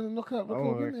think she's gonna knock out I'm Raquel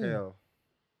gonna go Pennington? KO.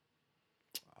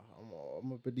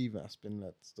 I'm a believer in Aspen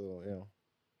lad still,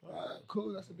 yeah. Alright,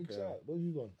 cool. That's a big shout. What have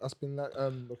you gone? That's been like Raquel I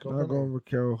Pendleton. go on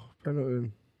Raquel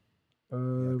Pendleton. Yeah, I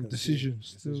can see Decision it.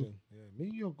 still. Decision. Yeah, me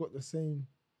and you've got the same.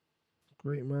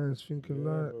 Great minds thinking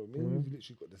Yeah, like. bro. Me and you've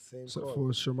literally got the same. Except card.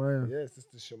 for Shemaya. Yeah, it's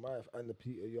just the Shemaev and the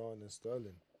Peter Yarn and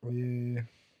Sterling. Yeah.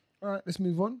 All right, let's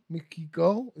move on. Mickey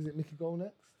Goal. Is it Mickey Goal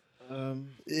next?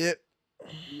 Yeah.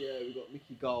 Yeah, we got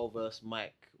Mickey Gall versus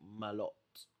Mike Malott.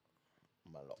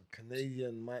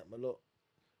 Canadian Mike Malott.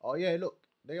 Oh yeah, look,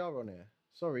 they are on here.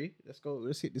 Sorry, let's go.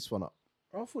 Let's hit this one up.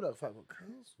 I thought that fight got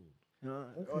cancelled.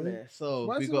 On there. So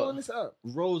Why we is it not got on this app?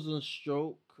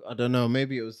 Rosenstruck. I don't know.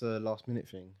 Maybe it was a last minute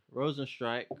thing.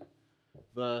 Rosenstrike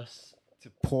versus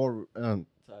Taboria.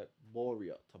 Yeah,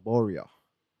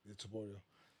 Taboria.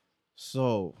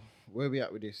 So where we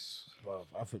at with this? Bruv,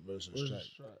 I think Rosenstrike.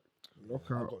 I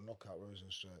Knockout. got knockout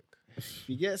Rosenstrike. If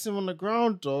he gets him on the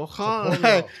ground though,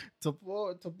 Taboria.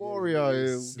 Taboria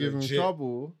Yeah, will give him legit.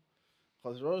 trouble.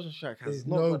 Because Rosenstrike has There's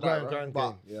not no got that ground but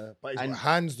game. Yeah, but he's and- got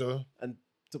hands though.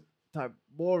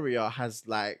 Taboria has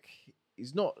like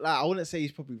he's not like I wouldn't say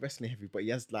he's probably wrestling heavy, but he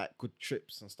has like good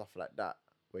trips and stuff like that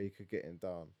where you could get him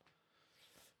down.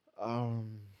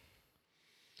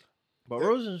 But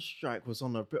Rosenstrike was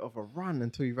on a bit of a run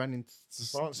until he ran into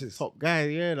Francis. top guy,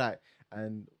 yeah, like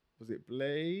and was it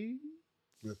Blade?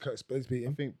 Yeah, Curtis Blades beat I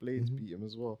him. think Blades Mhm. beat him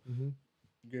as well. Mm-hmm.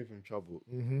 Gave him trouble.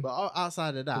 Mm-hmm. But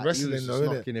outside of that, he wrestling was just though,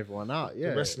 innit? knocking everyone out.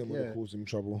 Yeah, the wrestling would yeah. have caused him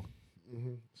trouble.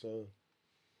 Mm-hmm. So,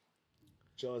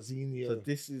 Jarzinho. So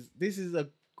this is a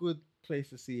good place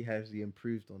to see how he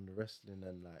improved on the wrestling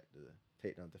and like the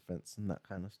takedown defense and that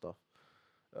kind of stuff.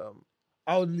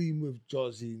 I would lean with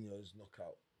Jarzinho's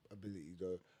knockout ability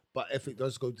though. But if it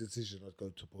does go decision, I'd go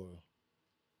Taboria.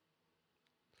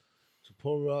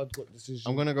 Taboria, I'd got decision.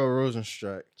 I'm gonna go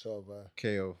Rosenstrike So,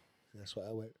 KO. that's what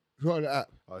I went. It's not on the app.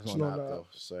 Oh, it's It's not not an app that. though,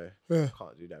 so Yeah.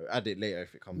 can't do that. Add it later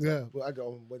if it comes Yeah, up. but I got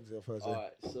on Wednesday or Thursday.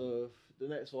 Alright, so the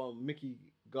next one, Mickey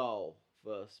Gall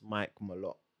versus Mike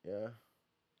Malott. Yeah.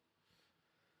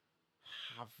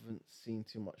 Haven't seen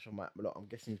too much of Mike Malott. I'm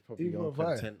guessing he's probably Either on have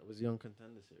I. contender. Was he on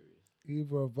contender series?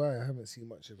 Either have I haven't seen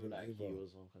much I of feel him like either. he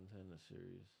was on contender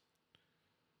series.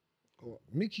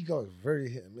 Mickey Gall is very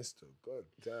hit and miss though. God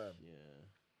damn.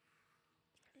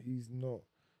 Yeah. He's not.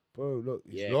 Bro, look,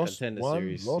 he's Yeah, lost contender one,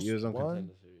 series. lost He was on one.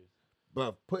 contender series.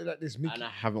 But put it like this, Mickey, And I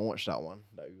haven't watched that one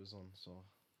that he was on. So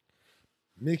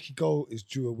Mickey Gall is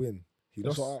due a win. He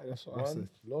That's lost what I one, said.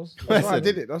 lost. That's why I said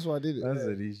did it. That's why I did it. that's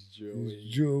it. He's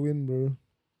He's due a win, bro.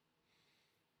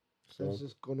 So it's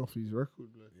just gone off his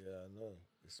record, blood. Yeah, I know.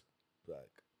 It's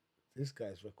like this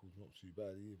guy's record's not too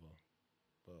bad either.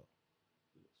 But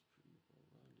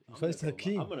I'm faced gonna go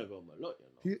Hakeem. I'm gonna go Malott,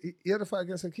 you know. he had a fight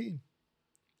against Hakeem.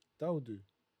 That would do.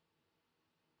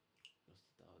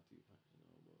 That'll do, you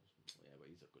know, yeah, but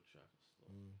he's a good tracker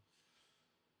still.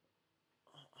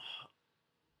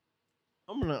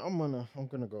 I'm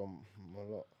gonna go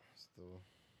Malott still.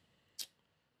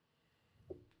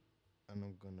 And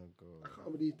I'm gonna I go.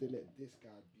 can't believe they let this guy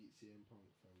beat CM Punk,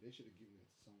 fam. They should have given it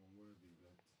to someone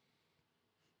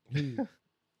worthy, blood.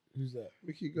 Who's that?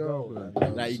 Mickey Gall, Gall,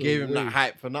 blood. Like you So gave him that weird.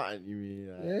 hype for nothing. You mean?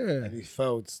 Like, Yeah. And he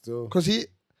failed still. Because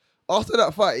after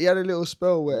that fight, he had a little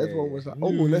spell where Yeah, everyone was like, yeah.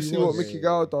 oh, Knew let's he see what was. Mickey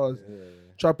Gall does. Yeah.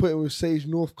 Try put him with Sage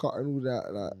Northcutt and all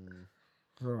that. Like,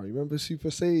 oh, you remember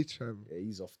Super Sage, fam? Yeah,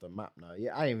 he's off the map now.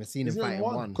 Yeah, I ain't even seen him He's in fighting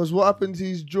one. one. Because what happened to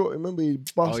his jaw? Remember he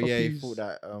bust Oh up yeah, he his fought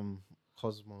that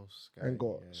Cosmos guy and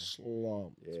got yeah.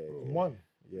 slumped. Yeah, bro. yeah. One.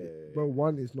 Yeah, Bro,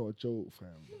 one is not a joke, fam.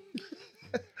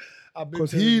 I've been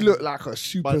Because telling he you. looked like a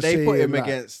Super but they put Saiyan, him like-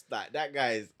 against like that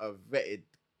guy is a vetted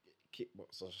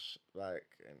kickboxer. Like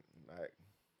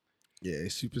Yeah,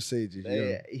 Super Sage is they,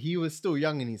 young. he was still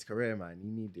young in his career, man. He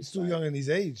needed. He's still like, young in his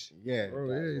age. Yeah, Bro,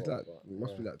 that yeah, as he's well, like, but, he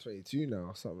must be like 22 now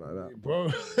or something like that. Bro.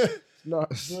 It's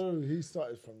nuts. Bro, he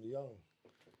started from young.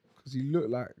 Because he looked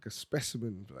like a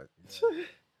specimen. Like,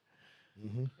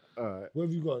 all right. Where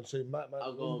have you gone? So Mike, I'll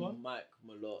where go you on gone? Mike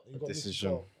Malott. You got Mickey Decision.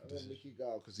 Gall. I went Mickey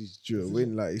Gall because he's due a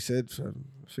win, like he said. Fam.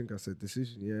 I think I said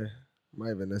decision, yeah.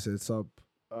 Might even I said sub.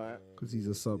 All right. 'Cause he's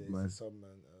a sub, he's man. A sub man.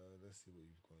 Let's see what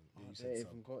you've gone. Yeah, Oh, you they said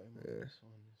even sub. got him on Yeah. this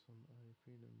one. This one early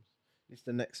prelims. It's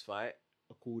the next fight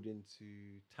according to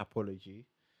Tapology.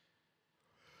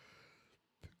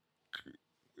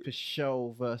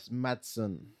 Pichel versus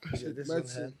Madsen. Yeah, this one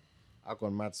here. I've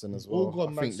gone Madsen as We've all well.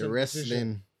 gone I think the Madsen wrestling.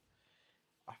 decision.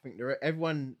 I think everyone.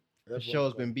 Everyone's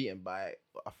Pichel's gone. been beaten by.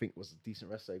 I think was a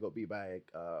decent wrestler. He got beat by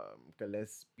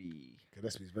Gillespie.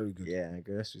 Gillespie's very good. Yeah,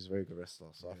 Gillespie's a very good wrestler.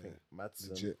 So I Yeah, think Madsen.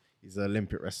 legit. He's an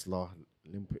Olympic wrestler,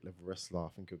 Olympic level wrestler. I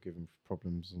think he'll give him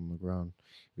problems on the ground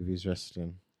with his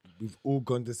wrestling. We've all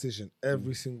gone decision.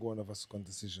 Every single one of us gone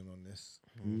decision on this.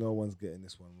 No one's getting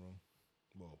this one wrong.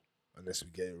 Well, unless we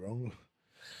get it wrong.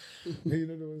 You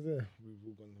know the ones there. We've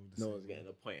all gone all the No same. one's getting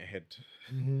a point ahead.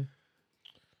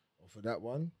 Or for that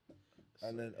one,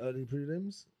 and then early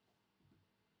prelims.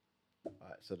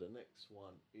 Alright, so the next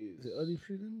one is. Is it early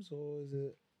prelims or is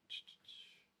it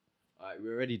Alright,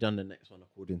 we've already done the next one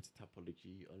according to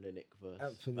Tapology. Olenek versus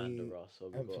Anthony- Van der Rohe. So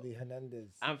we've Anthony Hernandez,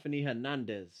 got Anthony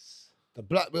Hernandez, the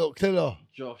black belt killer,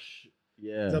 Josh.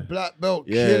 Yeah. the black belt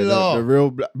yeah, killer, the real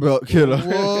black belt killer.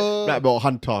 What? Black belt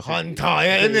hunter. Hunter,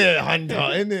 innit? Hunter,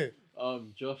 innit?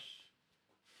 Josh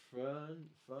Firm?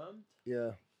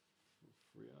 Yeah,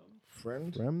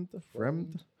 friend.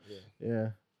 Fremd? Yeah. Yeah.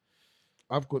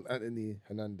 I've got Anthony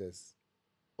Hernandez.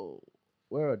 Oh,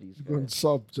 where are these He's gone guys?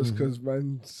 sub just because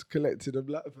man's collected a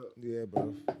black belt. Yeah,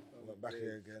 bro. I'm back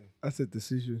here again. That's a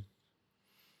decision.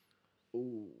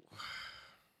 Ooh.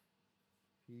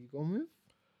 Who you gone with?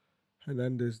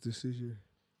 Hernandez decision.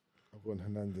 I've got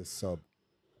Hernandez sub.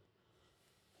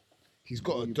 He's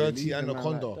got a You dirty believe in a man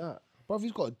anaconda. like that? Bro,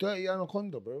 he's got a dirty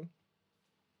anaconda, bro.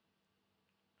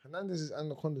 Hernandez's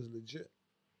anaconda's legit.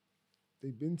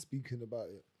 They've been speaking about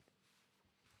it.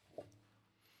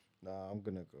 Nah, I'm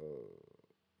gonna go.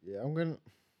 Yeah, I'm gonna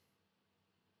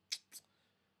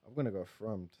go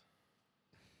Fremd.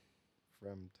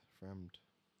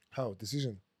 How?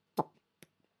 Decision?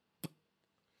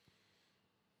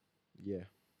 Yeah.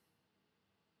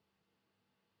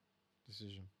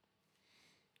 Decision.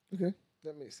 Okay,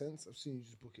 that makes sense. I've seen you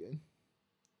just book it in.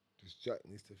 Just Jack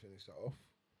needs to finish that off.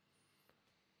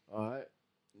 All right.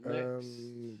 Next.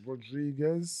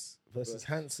 Rodriguez versus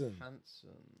Hansen. Hansen.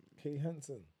 K.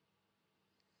 Hansen.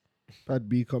 Bad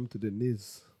B come to the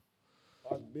Niz.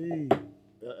 I'd be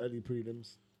early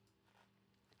prelims.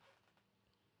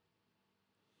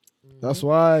 That's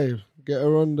why. Get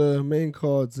her on the main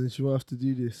cards and she won't have to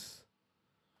do this.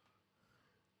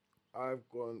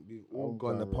 We've all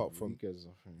gone apart from Rodriguez,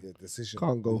 I think. yeah, decision.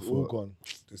 Can't go We've for all it. gone.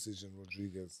 Decision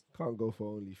Rodriguez. Can't go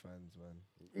for OnlyFans,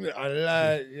 man. I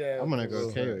like, yeah. I'm gonna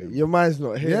go bro. KO. Your mind's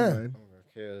not here, Yeah. man. I'm gonna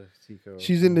KO Tico.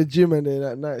 She's in the gym and then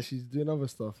at night she's doing other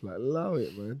stuff. Like, allow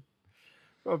it, man.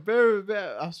 Bro,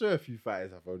 bear. I saw a few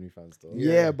fighters have OnlyFans though.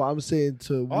 Yeah, but I'm saying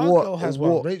to Our what? girl has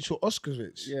what? one. Rachel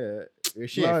Oskovich. Yeah,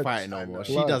 she ain't Blood. fighting no more.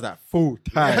 She Blood. does that full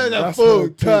time. Yeah, That's full her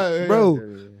time, thing. yeah. Bro.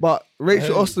 Yeah. But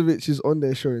Rachel Hey. Ostovich is on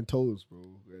there showing toes, bro.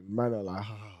 And man are like,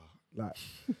 like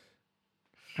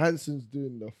Hansen's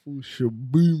doing the full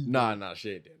shaboom. Nah,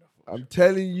 she ain't doing that. I'm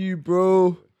telling you,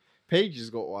 bro. Paige has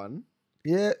got one.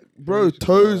 Yeah, bro, Rachel,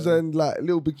 toes and like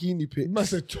little bikini pics.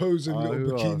 Massive toes and little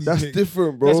who bikini. else? That's pic.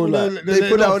 different, bro. That's all Like, they they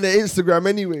put that love. on their Instagram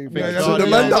anyway. think Man. that's So all the they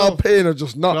man that love. are paying are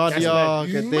just nuts. Claudia mad.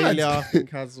 You Gadelia, mad? I think,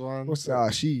 has one. What's that? Nah,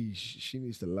 she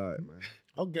needs to lie, man.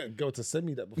 I'll get a girl to send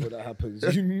me that before that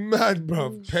happens. You mad,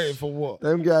 bro? Paying for what?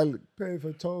 Them gal, Paying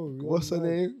for toes. what's her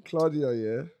name? Claudia,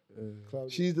 yeah. Claudia.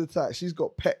 She's the type. She's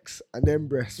got pecs and then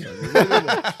breasts. Man. You know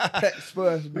that? Pecs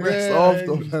first, breasts Yeah, after.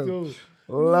 you Man. still-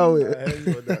 Allow I it. hear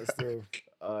you on that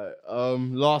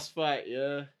still. Last fight,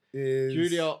 yeah. Is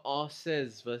Julio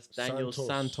Arces versus Daniel Santos.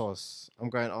 Santos. I'm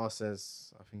going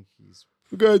Arces. I think he's.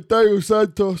 We got Daniel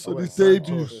Santos I on went his Santos.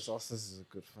 debut. Arces is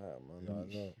a good fight, man. No,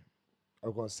 I know.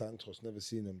 I've gone Santos. Never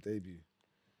seen him debut.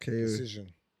 KO.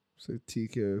 Decision. So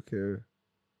TKO, KO.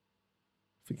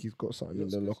 I think he's got something in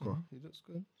the locker. He looks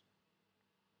good.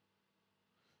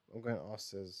 I'm going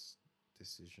Arces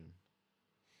decision.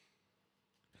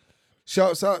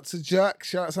 Shouts out to Jack.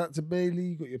 Shouts out to Bailey.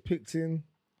 You got your picks in.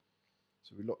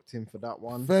 So we locked in for that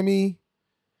one. Femi.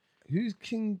 Who's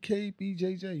King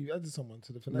KBJJ? You added someone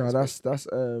to the finale. No, that's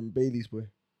Bailey's boy.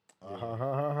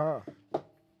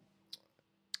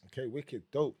 Okay, wicked.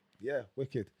 Dope. Yeah,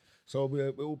 wicked. So we're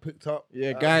all picked up.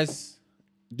 Yeah, guys,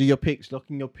 do your picks. Lock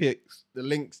in your picks. The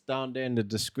link's down there in the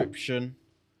description.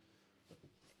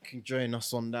 You can join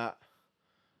us on that.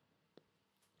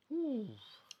 What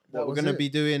we're was gonna it. be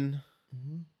doing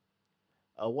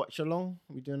a watch along.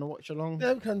 We doing a watch along.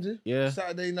 Yeah, we can do. Yeah.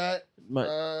 Saturday night.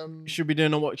 Should be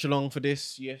doing a watch along for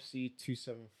this UFC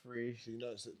 273. So you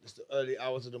know, it's the early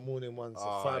hours of the morning ones. So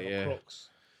Oh, 5 yeah. o'clock.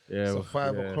 Yeah, So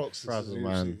 5 yeah, o'clock. Frazzle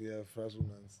man. Yeah, Frazzle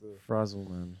man. So. Frazzle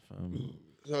man. fam.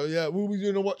 So yeah, we'll be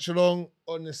doing a watch along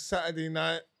on this Saturday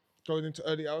night, going into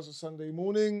early hours of Sunday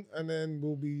morning, and then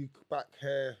we'll be back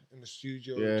here in the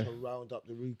studio Yeah. to round up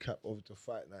the recap of the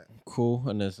fight night. Cool.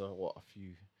 And there's a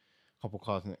couple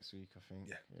cards next week, I think.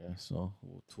 Yeah. Yeah. So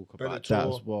we'll talk about Bellator. that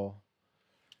as well.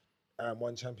 And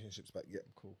one championship's back. Yeah,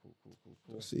 Cool.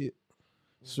 See it.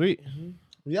 Sweet.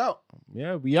 we out.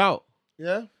 Yeah, we out.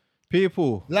 Yeah,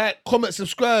 People. like, comment,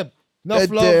 subscribe. Enough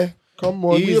Head love. there. Come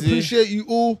on. We Easy. appreciate you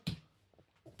all.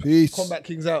 Peace. Combat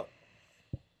Kings out.